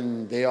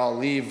 Then they all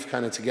leave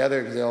kind of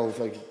together because they all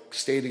like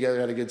stayed together,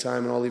 had a good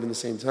time, and all leave at the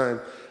same time.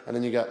 And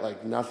then you got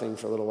like nothing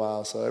for a little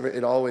while. So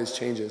it always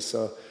changes.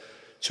 So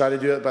try to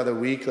do it by the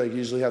week. Like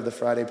usually have the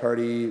Friday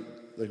party,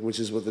 like which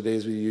is what the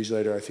days we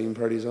usually do our theme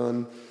parties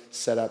on,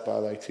 set up by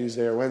like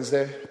Tuesday or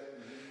Wednesday.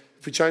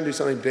 If we try and do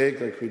something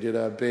big, like we did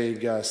a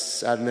big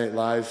Saturday Night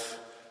Live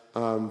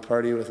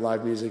party with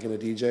live music and a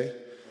DJ,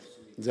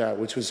 yeah,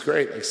 which was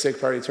great. Like sick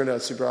party, turned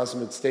out super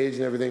awesome at stage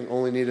and everything.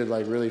 Only needed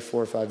like really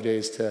 4 or 5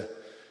 days to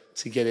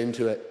get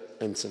into it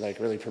and to like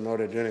really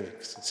promote it, do anything.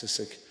 It's just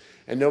like,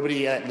 and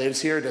nobody that lives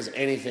here does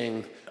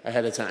anything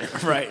ahead of time.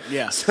 Right,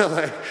 yeah. So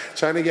like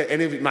trying to get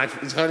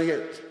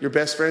your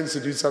best friends to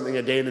do something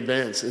a day in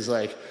advance is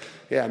like,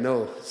 yeah,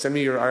 no, send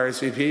me your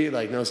RSVP.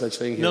 Like no such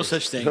thing here. No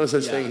such thing. No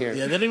such thing here.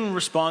 Yeah, they didn't even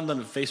respond on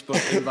a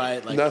Facebook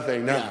invite. Like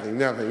nothing. Yeah,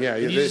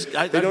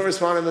 they don't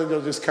respond, and then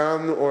they'll just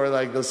come, or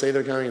like they'll say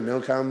they're coming and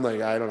they'll come.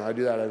 Like I don't know, I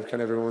do that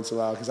kind of every once in a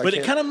while but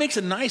it kind of makes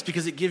it nice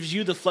because it gives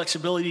you the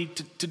flexibility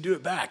to do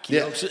it back. You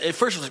know? So at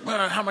first I was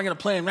like, how am I going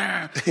to play him?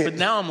 But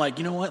now I'm like,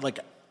 you know what? Like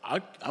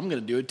I'm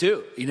going to do it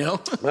too. You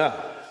know?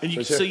 Yeah. And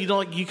sure. So you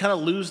don't, you kind of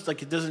lose,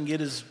 like it doesn't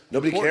get as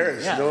nobody important.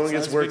 cares. Yeah, no one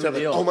gets worked up.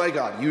 Like, oh my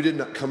God, you did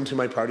not come to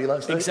my party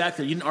last night.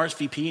 Exactly. You didn't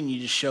RSVP and you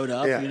just showed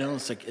up. Yeah. You know,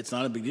 it's like it's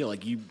not a big deal.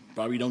 Like you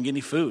probably don't get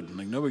any food.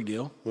 Like no big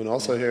deal. And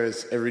also here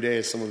is every day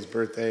is someone's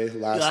birthday,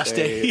 last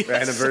day, yes.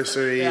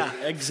 anniversary. Yeah,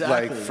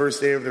 exactly. Like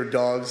first day of their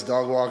dogs,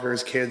 dog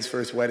walkers, kids'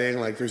 first wedding.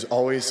 Like there's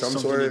always some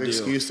Something sort of to do.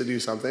 excuse to do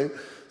something.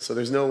 So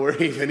there's no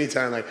worry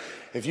anytime. Like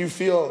if you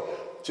feel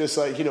just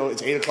like, you know,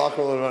 it's 8 o'clock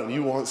and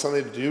you want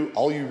something to do,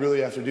 all you really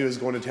have to do is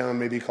go into town,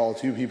 maybe call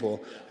 2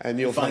 people, and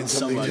you'll find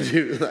something to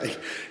do. Like,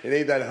 it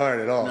ain't that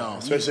hard at all,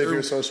 especially if you're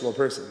a sociable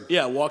person.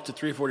 Yeah, walk to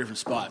 3 or 4 different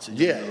spots.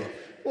 Yeah.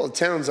 Well, the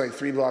town's like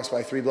 3 blocks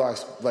by 3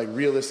 blocks, like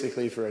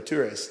realistically for a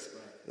tourist.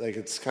 Like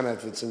that's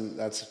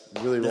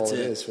really all it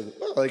is.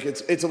 Like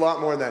it's a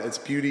lot more than that. It's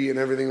beauty and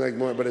everything like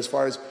more, but as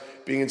far as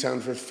being in town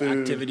for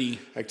food,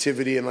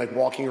 activity and like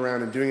walking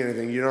around and doing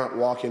anything, you're not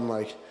walking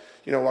like,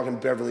 you know, walking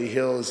Beverly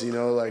Hills, you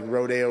know, like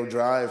Rodeo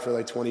Drive for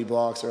like 20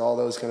 blocks or all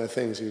those kind of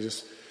things.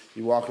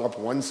 You walk up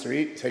one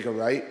street, take a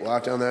right,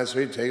 walk down that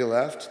street, take a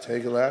left, you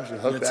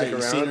hook back around.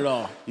 You've seen it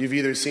all. You've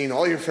either seen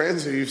all your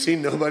friends or you've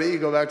seen nobody. You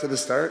go back to the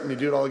start and you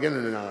do it all again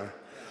in an hour.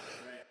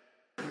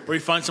 Or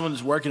you find someone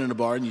that's working in a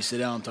bar and you sit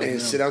down and talk and to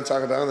them. Sit down and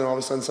talk about it, and then all of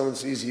a sudden someone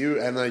sees you,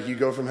 and like you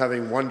go from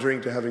having 1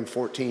 drink to having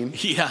 14.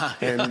 Yeah.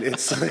 And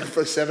it's like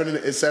for 7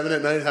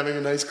 at night having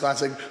a nice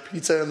classic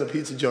pizza in the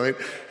pizza joint,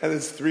 and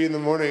it's 3 in the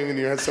morning and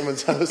you're at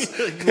someone's house.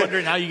 You're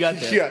wondering how you got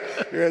there.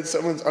 Yeah, you're at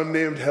someone's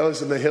unnamed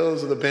house in the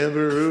hills with a bamboo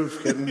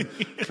roof, getting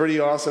pretty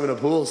awesome in a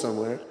pool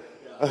somewhere.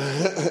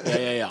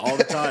 Yeah, all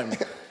the time.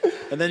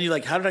 And then you're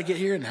like, how did I get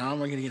here and how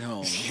am I going to get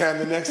home? Yeah,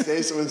 and the next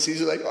day someone sees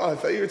you like, oh, I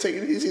thought you were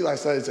taking it easy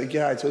last night. It's like,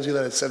 yeah, I told you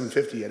that at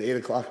 7:50. At 8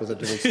 o'clock was a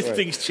different story.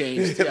 Things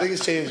changed.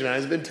 Things changed, man.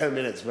 It's been 10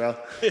 minutes, bro.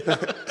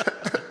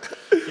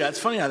 Yeah, it's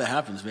funny how that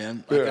happens,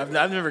 man. Like,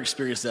 Yeah. I've never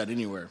experienced that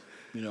anywhere,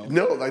 you know?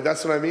 No, like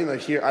that's what I mean.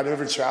 Like here, I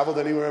never traveled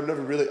anywhere.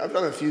 I've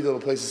done a few little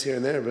places here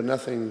and there, but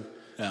nothing.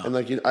 Yeah. And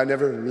like I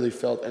never really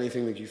felt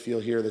anything like you feel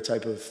here. The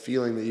type of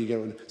feeling that you get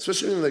when,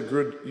 especially when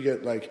you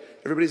get like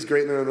everybody's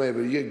great in their own way,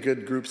 but you get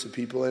good groups of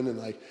people in, and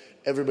like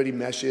everybody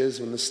meshes.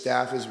 When the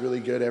staff is really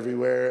good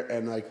everywhere,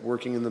 and like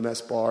working in the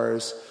mess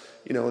bars,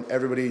 you know, and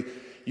everybody.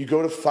 You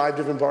go to 5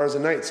 different bars a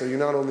night, so you're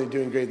not only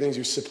doing great things,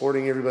 you're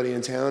supporting everybody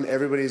in town.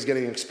 Everybody's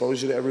getting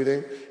exposure to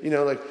everything. You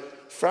know, like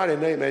Friday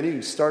night, man,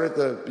 you start at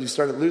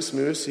Loose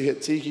Moose, you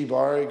hit Tiki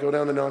Bar, you go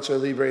down to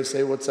Nacho Libre,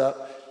 say what's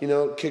up, you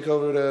know, kick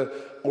over to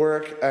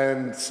work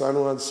and San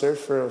Juan Surf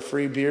for a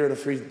free beer and a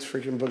free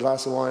freaking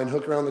glass of wine,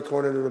 hook around the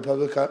corner to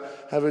Republica,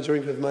 have a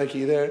drink with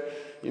Mikey there,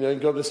 you know,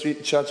 go up the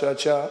street,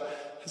 cha-cha-cha,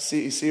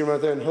 see him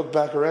out there and hook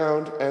back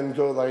around and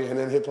go like, and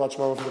then hit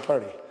Pachmama for the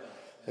party.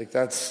 Like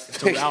that's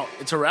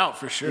It's a route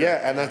for sure.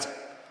 Yeah, and that's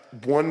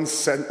one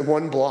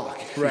block.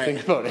 If you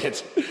think about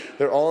it,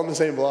 they're all on the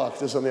same block,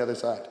 just on the other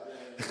side.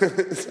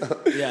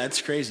 Yeah,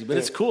 it's crazy, but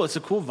it's cool. It's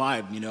a cool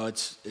vibe, you know.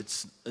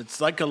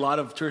 It's like a lot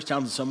of tourist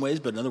towns in some ways,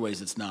 but in other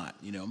ways it's not.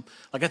 You know,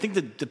 like I think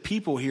that the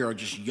people here are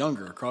just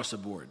younger across the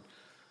board.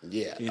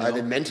 Yeah, you know? I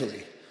mean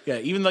mentally. Yeah,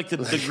 even like the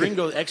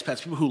gringo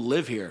expats, people who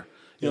live here.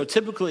 You know,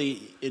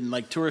 typically in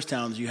like tourist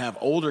towns, you have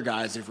older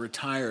guys that've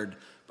retired,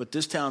 but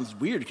this town's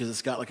weird because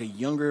it's got like a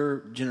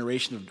younger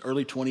generation of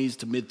early 20s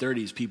to mid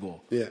 30s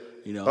people. Yeah,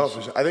 you know. Oh,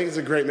 for sure. I think it's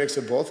a great mix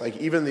of both. Like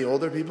even the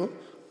older people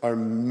are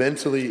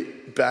mentally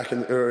back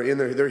in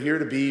there. They're here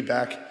to be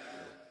back.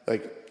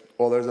 Like,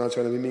 well, they're not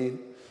trying to be mean,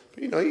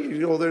 but you know, you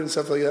get older and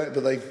stuff like that.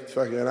 But like,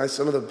 fucking,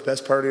 some of the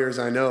best partiers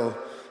I know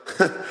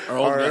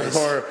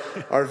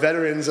are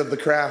veterans of the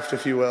craft,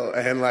 if you will,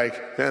 and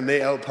like, man,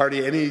 they out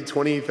party any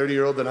 20,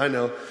 30-year-old that I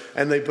know,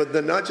 and but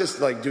they're not just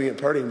like doing it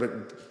partying, but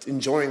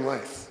enjoying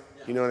life.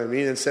 You know what I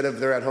mean? Instead of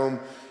they're at home,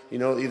 you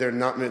know, either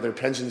not their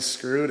pension's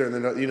screwed, or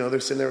they're not, you know, they're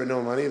sitting there with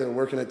no money. They're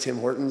working at Tim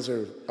Hortons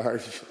or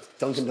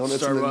Dunkin'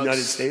 Donuts in the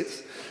United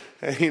States.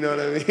 You know what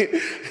I mean?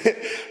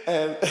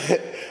 And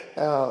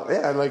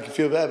and like you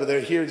feel bad, but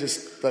they're here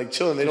just like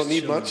chilling. They don't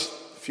need much.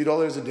 A few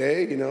dollars a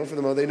day, you know, for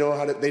them. They know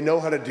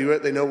how to do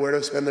it. They know where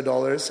to spend the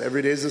dollars.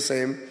 Every day is the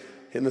same,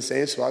 hitting the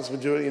same spots.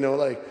 But do it, you know,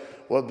 like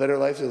what better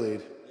life to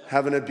lead?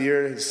 Having a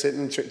beer,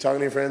 sitting, talking to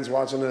your friends,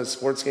 watching a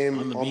sports game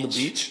on the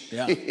beach.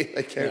 Yeah,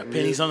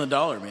 pennies on the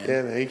dollar, man.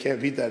 Yeah, man, you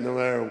can't beat that. No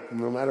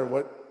matter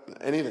what,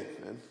 anything,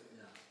 man,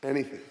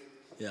 anything.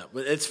 Yeah,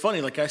 but it's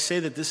funny. Like I say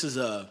that this is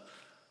a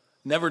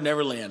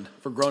Neverland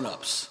for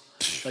grown-ups.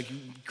 Like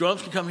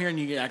grown-ups can come here and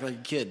you can act like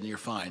a kid and you're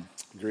fine.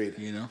 Agreed.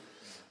 You know.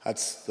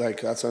 That's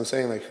what I'm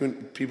saying.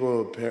 Like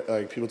people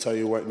tell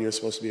you when you're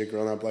supposed to be a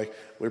grown-up. Like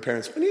your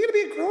parents, when are you gonna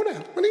be a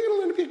grown-up? When are you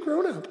gonna learn to be a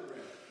grown-up?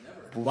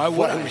 Why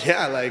would I?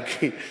 Yeah,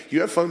 like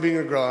you have fun being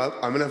a grown-up.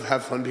 I'm gonna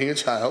have fun being a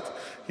child.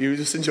 You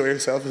just enjoy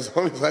yourself as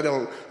long as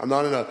I'm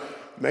not in a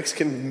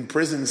Mexican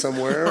prison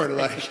somewhere or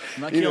like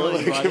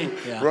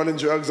running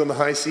drugs on the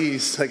high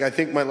seas. Like I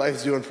think my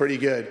life's doing pretty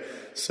good.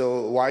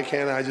 So why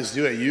can't I just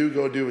do it? You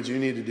go do what you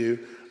need to do.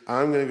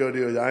 I'm gonna go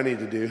do what I need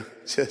to do.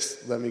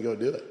 Just let me go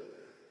do it.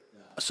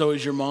 So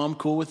is your mom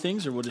cool with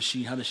things, or how does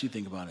she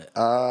think about it?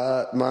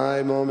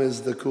 My mom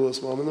is the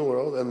coolest mom in the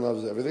world and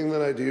loves everything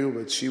that I do,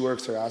 but she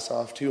works her ass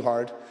off too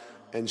hard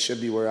and should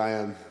be where I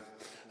am.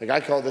 Like I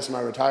call this my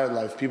retired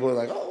life. People are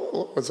like,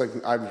 oh, it's like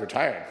I'm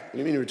retired. What do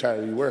you mean you're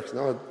retired? You work.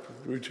 No,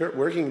 not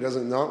working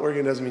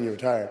doesn't mean you're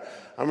retired.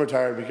 I'm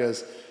retired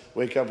because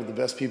wake up with the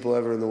best people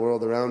ever in the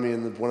world around me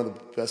in one of the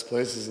best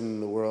places in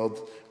the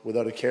world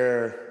without a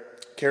care.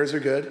 Cares are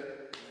good.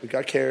 We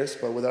got cares,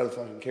 but without a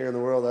fucking care in the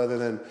world other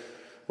than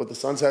what the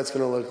sunset's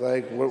going to look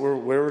like, where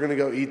we're going to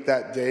go eat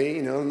that day.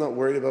 You know, I'm not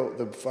worried about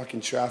the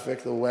fucking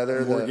traffic, the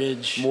weather,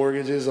 the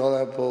mortgages, all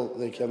that bull.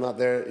 Like, I'm not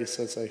there.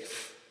 So it's like,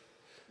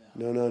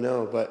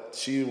 no. But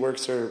she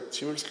works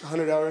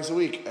 100 hours a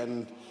week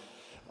and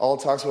all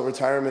talks about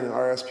retirement and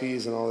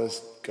RSPs and all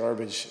this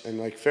garbage. And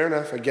like, fair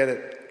enough, I get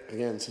it.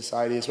 Again,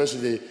 society,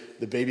 especially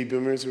the baby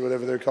boomers or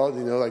whatever they're called,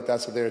 you know, like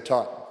that's what they're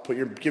taught.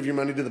 Give your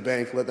money to the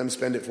bank, let them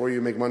spend it for you,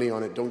 make money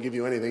on it. Don't give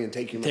you anything and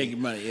take your money. Take your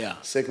money, yeah.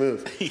 Sick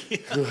move.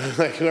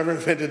 Like whoever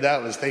invented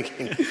that was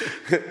thinking.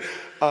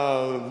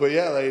 But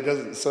yeah, like it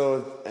doesn't.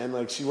 So and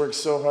like she works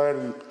so hard,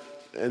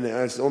 and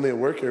it's only a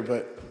worker.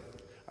 But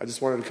I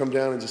just wanted to come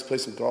down and just play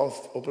some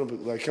golf.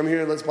 Come here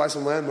and let's buy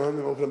some land, Mom,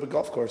 and open up a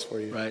golf course for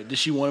you. Right? Does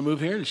she want to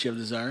move here? Does she have a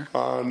desire?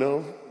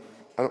 No.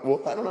 I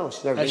don't know.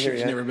 She's never been here yet.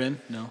 She's never been?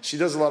 No. She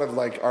does a lot of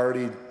like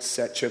already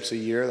set trips a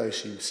year. Like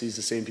she sees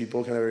the same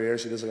people kind of every year.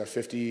 She does like a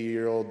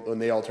 50-year-old, when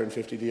they all turn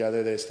 50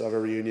 together, they still have a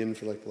reunion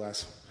for like the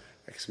last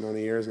X amount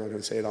of years. I'm not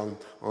going to say it on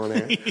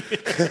air.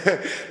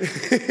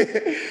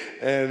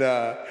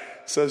 And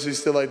so she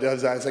still like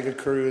does that. It's like a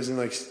cruise and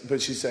like,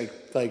 but she's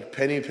like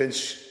penny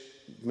pinch.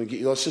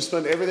 She'll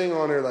spend everything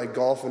on her like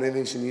golf and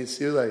anything she needs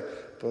to. Like,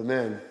 but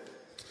man,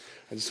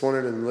 I just want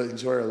her to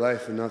enjoy her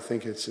life and not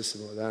think it's just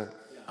about that.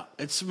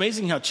 It's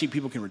amazing how cheap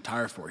people can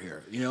retire for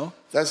here, you know?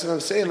 That's what I'm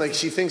saying. Like,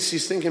 she thinks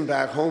she's thinking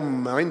back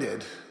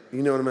home-minded.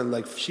 You know what I mean?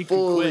 Like, she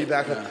fully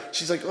back home.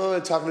 She's like, oh,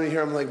 talking to me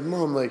here. I'm like,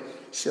 Mom, like,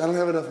 I don't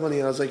have enough money.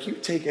 And I was like, you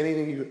take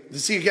anything you...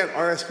 See, you get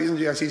RSPs and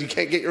GICs, you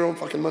can't get your own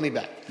fucking money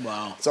back.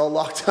 Wow. It's all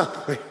locked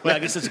up. Well, I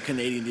guess it's a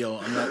Canadian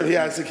deal.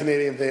 Yeah, it's a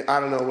Canadian thing. I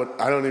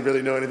don't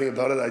really know anything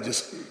about it. I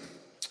just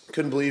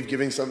couldn't believe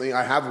giving something.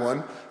 I have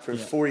one for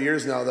 4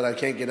 years now that I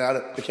can't get out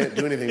of. I can't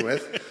do anything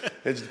with.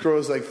 It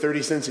grows like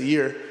 30 cents a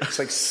year. It's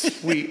like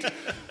sweet.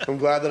 I'm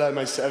glad that I have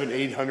my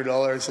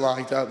 $700-800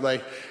 locked up.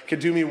 Like, could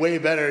do me way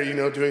better, you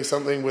know, doing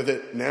something with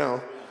it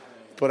now.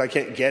 But I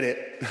can't get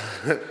it.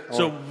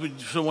 So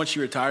once she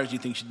retires, do you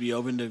think she'd be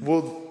open to?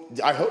 Well,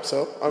 I hope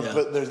so.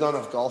 But there's not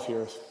enough golf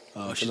here.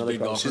 Oh, she's a big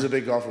golfer. She's a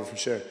big golfer for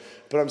sure.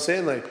 But I'm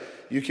saying, like,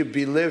 you could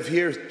live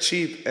here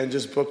cheap and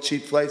just book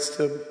cheap flights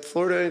to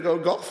Florida and go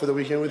golf for the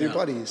weekend with your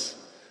buddies.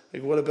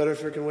 Like, what a better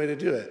freaking way to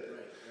do it.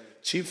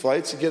 Cheap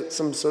flights, you get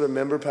some sort of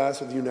member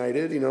pass with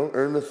United, you know,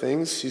 earn the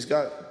things. She's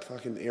got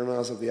fucking air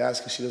miles up the ass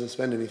because she doesn't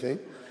spend anything.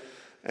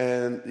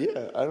 And,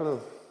 yeah, I don't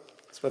know.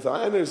 That's my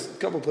thought. And there's a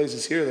couple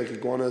places here, like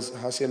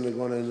Hacienda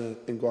Iguana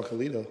in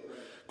Guacalito.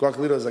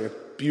 Guacalito is like a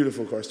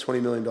beautiful course,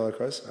 $20 million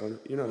course.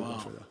 You're not a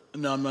golfer, though.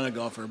 No, I'm not a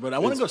golfer, but I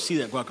want to go see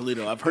that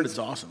Guacalito. I've heard it's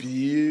awesome.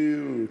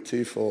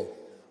 Beautiful.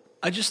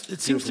 It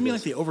seems to me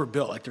like they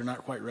overbuilt, like they're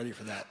not quite ready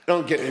for that.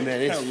 Don't get me,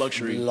 man. It's kind of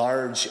luxury.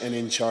 Large and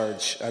in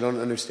charge. I don't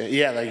understand.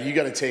 Yeah, like you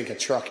got to take a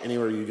truck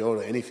anywhere you go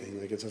to anything.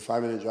 Like it's a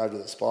 5-minute drive to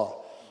the spa.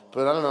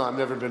 But I don't know. I've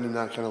never been in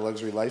that kind of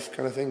luxury life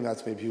kind of thing.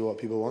 That's maybe what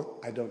people want.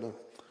 I don't know.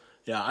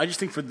 Yeah, I just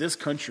think for this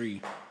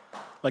country,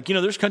 like,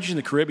 there's countries in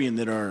the Caribbean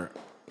that are,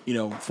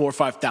 $4,000 or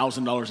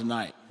 $5,000 a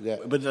night. Yeah.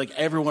 But like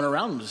everyone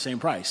around them is the same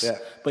price. Yeah.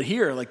 But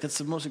here, like that's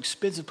the most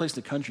expensive place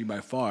in the country by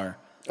far.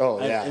 Oh,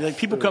 yeah. And like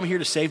people come here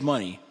to save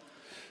money.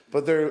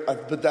 But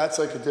that's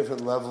like a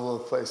different level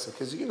of place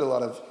because you get a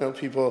lot of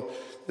people.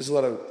 There's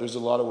a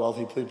lot of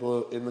wealthy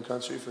people in the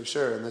country for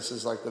sure, and this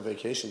is like the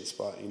vacation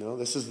spot.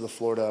 This is the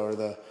Florida or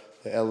the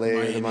LA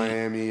or the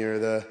Miami or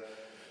the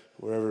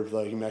wherever,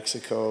 like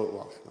Mexico.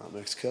 Well, not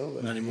Mexico,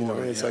 but not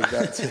anymore. It's like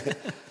that.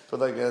 But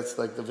like that's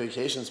like the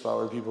vacation spot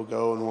where people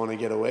go and want to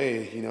get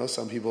away.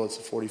 Some people it's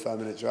a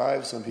 45-minute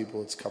drive. Some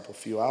people it's a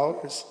few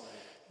hours.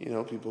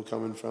 People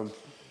coming from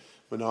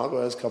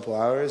Managua is a couple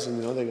hours,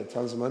 and they got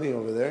tons of money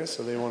over there,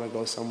 so they want to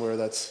go somewhere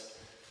that's,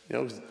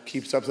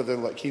 keeps up with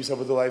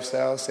the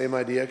lifestyle, same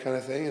idea kind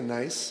of thing, and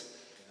nice.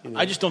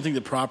 I just don't think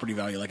the property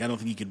value. Like I don't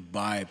think you could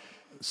buy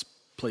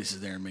places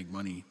there and make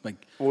money. Like,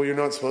 well, you're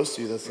not supposed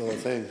to. That's the whole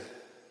thing.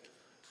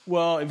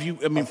 Well,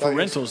 for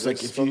rentals, like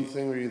if you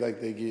something where you like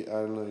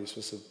you're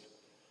supposed to.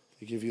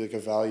 They give you like a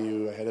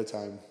value ahead of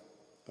time,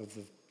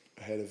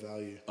 ahead of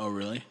value. Oh,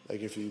 really?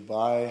 Like if you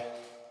buy.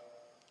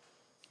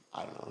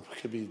 I don't know. It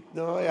could be.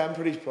 No, yeah, I'm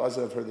pretty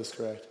positive I've heard this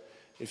correct.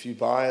 If you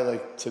buy,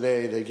 like,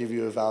 today, they give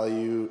you a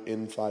value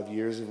in 5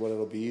 years of what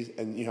it'll be,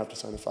 and you have to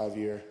sign a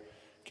 5-year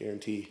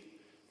guarantee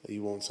that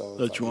you won't sell it.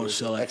 That you won't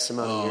sell it. X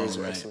amount of years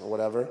or X amount,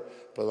 whatever.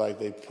 But, like,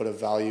 they put a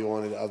value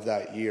on it of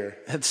that year.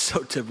 That's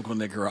so typical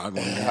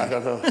Nicaraguan. I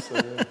don't know. So,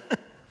 yeah.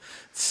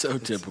 So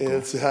typical.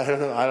 I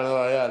don't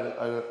know.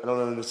 Yeah, I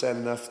don't understand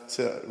enough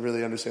to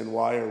really understand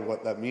why or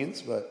what that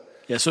means, but.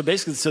 Yeah, so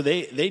basically,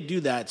 they do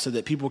that so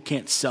that people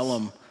can't sell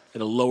them at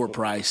a lower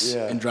price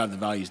and drive the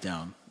values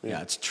down.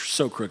 Yeah, it's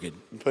so crooked.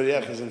 But yeah,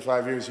 because in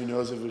 5 years, who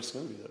knows if it's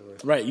going to be that way?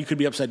 Right, you could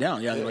be upside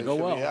down. Yeah, they're like, oh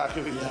well. Yeah, it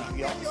could be the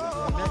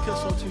opposite. That killed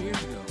sold 2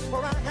 years ago.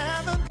 For I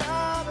haven't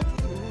got a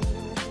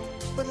clue,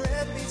 but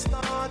let me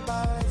start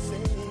by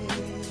saying.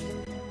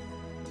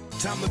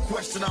 Time to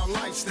question our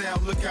lifestyle,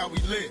 look how we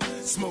live.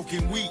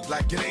 Smoking weed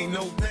like it ain't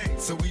no thing.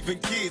 So even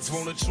kids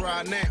wanna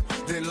try now,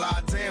 then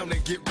lie down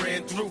and get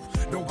ran through.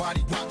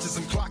 Nobody watches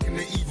them clocking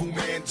the evil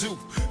man do.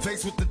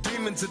 Faced with the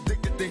demons,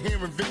 addicted to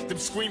hearing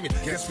victims screaming.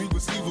 Guess we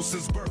was evil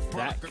since birth.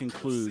 That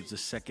concludes the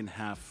second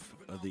half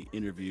of the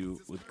interview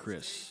with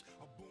Chris,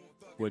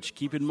 which,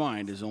 keep in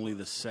mind, is only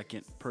the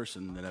second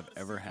person that I've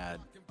ever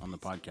had on the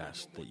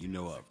podcast that you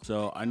know of.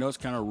 So I know it's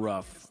kind of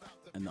rough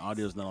and the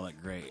audio's not all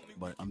that great,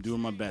 but I'm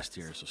doing my best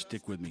here, so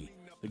stick with me.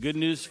 The good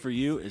news for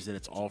you is that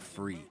it's all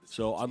free.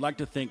 So I'd like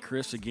to thank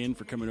Chris again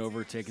for coming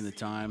over, taking the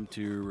time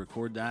to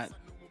record that.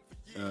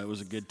 It was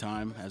a good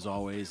time, as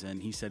always,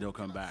 and he said he'll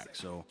come back.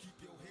 So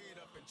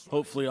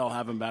hopefully I'll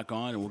have him back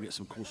on, and we'll get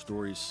some cool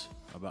stories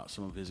about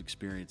some of his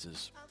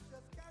experiences.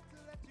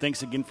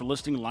 Thanks again for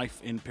listening.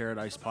 Life in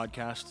Paradise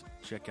podcast.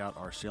 Check out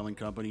our sailing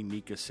company,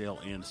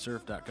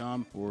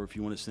 NikaSailAndSurf.com, or if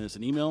you want to send us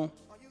an email,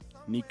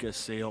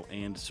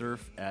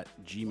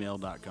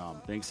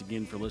 NikaSailAndSurf@gmail.com. Thanks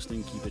again for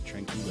listening. Keep it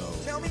tranquilo.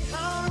 Tell me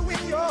how to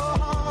win your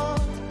heart,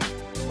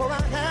 for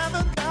I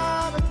haven't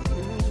got a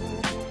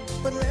clue,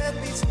 but let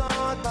me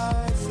start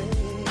by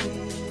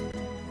saying.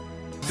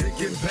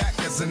 Thinking back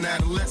as an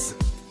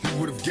adolescent, who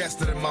would have guessed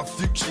that in my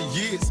future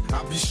years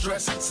I'd be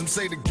stressing. Some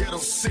say the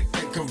ghetto's sick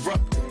and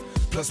corrupted.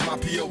 Plus my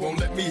P.O. won't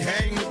let me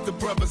hang with the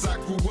brothers I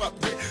grew up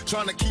with.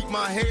 Trying to keep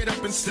my head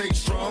up and stay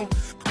strong.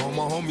 All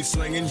my homies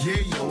slinging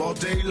yo all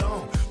day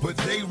long. But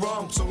they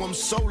wrong, so I'm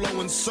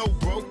solo and so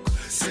broke.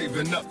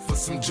 Saving up for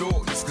some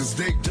Jordans, cause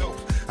they dope.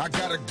 I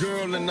got a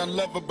girl and I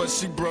love her, but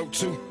she broke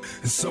too.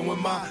 And so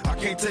am I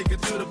can't take her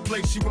to the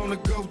place she wanna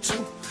go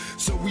to.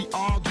 So we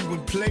argue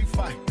and play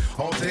fight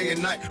all day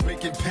and night,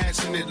 making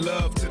passionate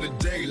love to the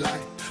daylight.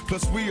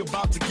 Plus we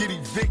about to get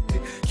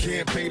evicted,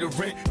 can't pay the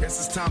rent.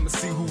 Guess it's time to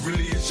see who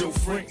really is your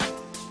friend.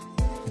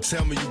 You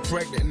tell me you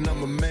pregnant and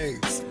I'm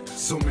amazed.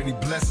 So many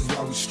blessings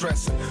while we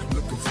stressing,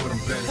 looking for them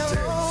better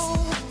Hello,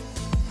 days.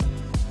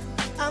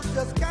 I've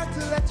just got to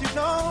let you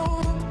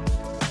know,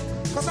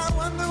 cause I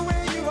wonder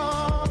where you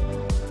are,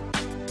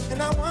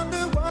 and I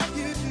wonder what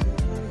you do.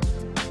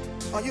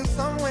 Are you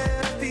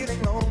somewhere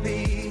feeling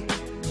lonely,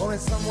 or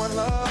is someone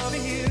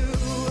loving you?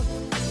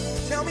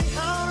 Tell me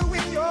how to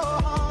win your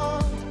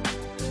heart,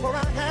 for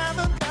I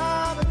haven't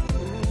got a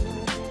clue,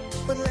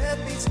 but let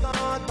me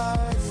start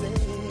by saying.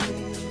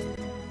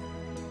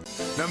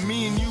 Now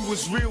me and you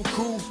was real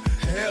cool,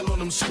 hell on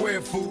them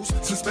square fools.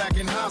 Since back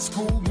in high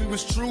school, we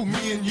was true,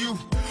 me and you.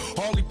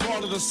 Hardly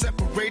part of us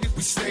separated,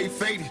 we stayed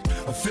faded.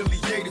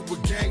 Affiliated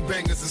with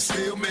gangbangers and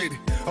still made it.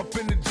 Up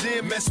in the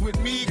gym, mess with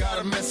me,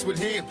 gotta mess with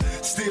him.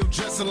 Still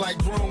dressing like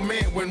grown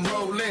men when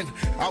rolling.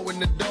 Out in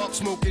the dark,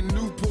 smoking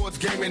Newports,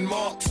 gaming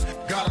marks.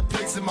 Got a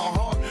place in my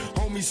heart,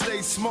 homie,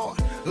 stay smart.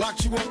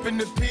 Locked you up in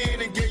the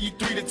pen and gave you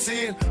 3 to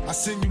 10. I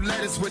send you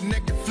letters with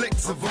naked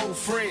flicks of old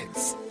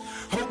friends.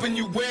 Hoping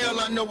you well,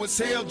 I know it's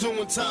hell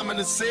doing time in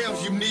the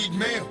cells. You need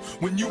mail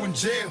when you in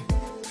jail.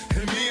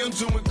 And me, I'm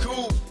doing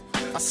cool.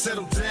 I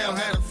settled down,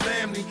 had a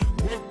family,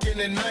 working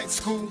in night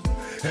school.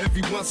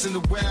 Every once in a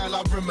while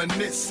I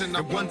reminisce and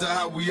I wonder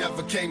how we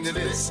ever came to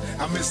this.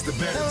 I miss the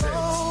better days.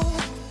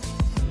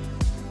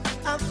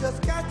 I've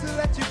just got to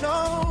let you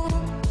know,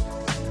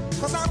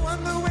 'cause I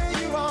wonder where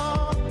you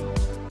are,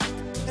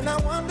 and I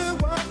wonder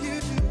what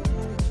you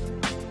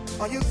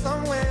do. Are you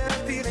somewhere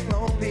feeling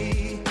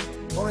lonely,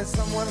 or is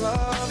someone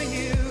loving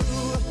you?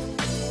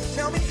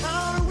 Tell me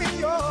how to win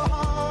your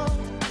heart,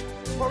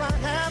 for I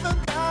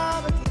haven't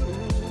got a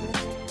clue.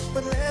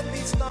 But let me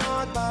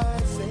start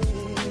by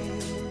saying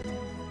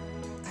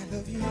I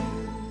love you.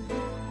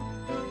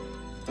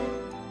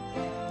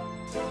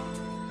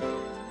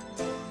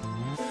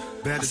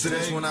 Better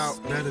days went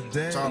out. Better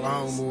days. All the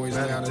homeboys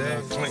down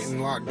in Clinton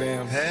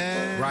lockdown.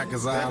 Hey,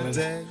 Rikers Island.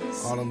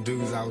 Days. All them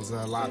dudes I was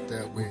locked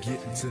up with. We're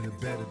getting to the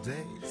better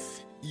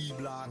days. E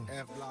block,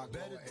 F block,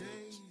 better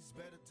days,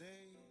 better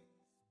days.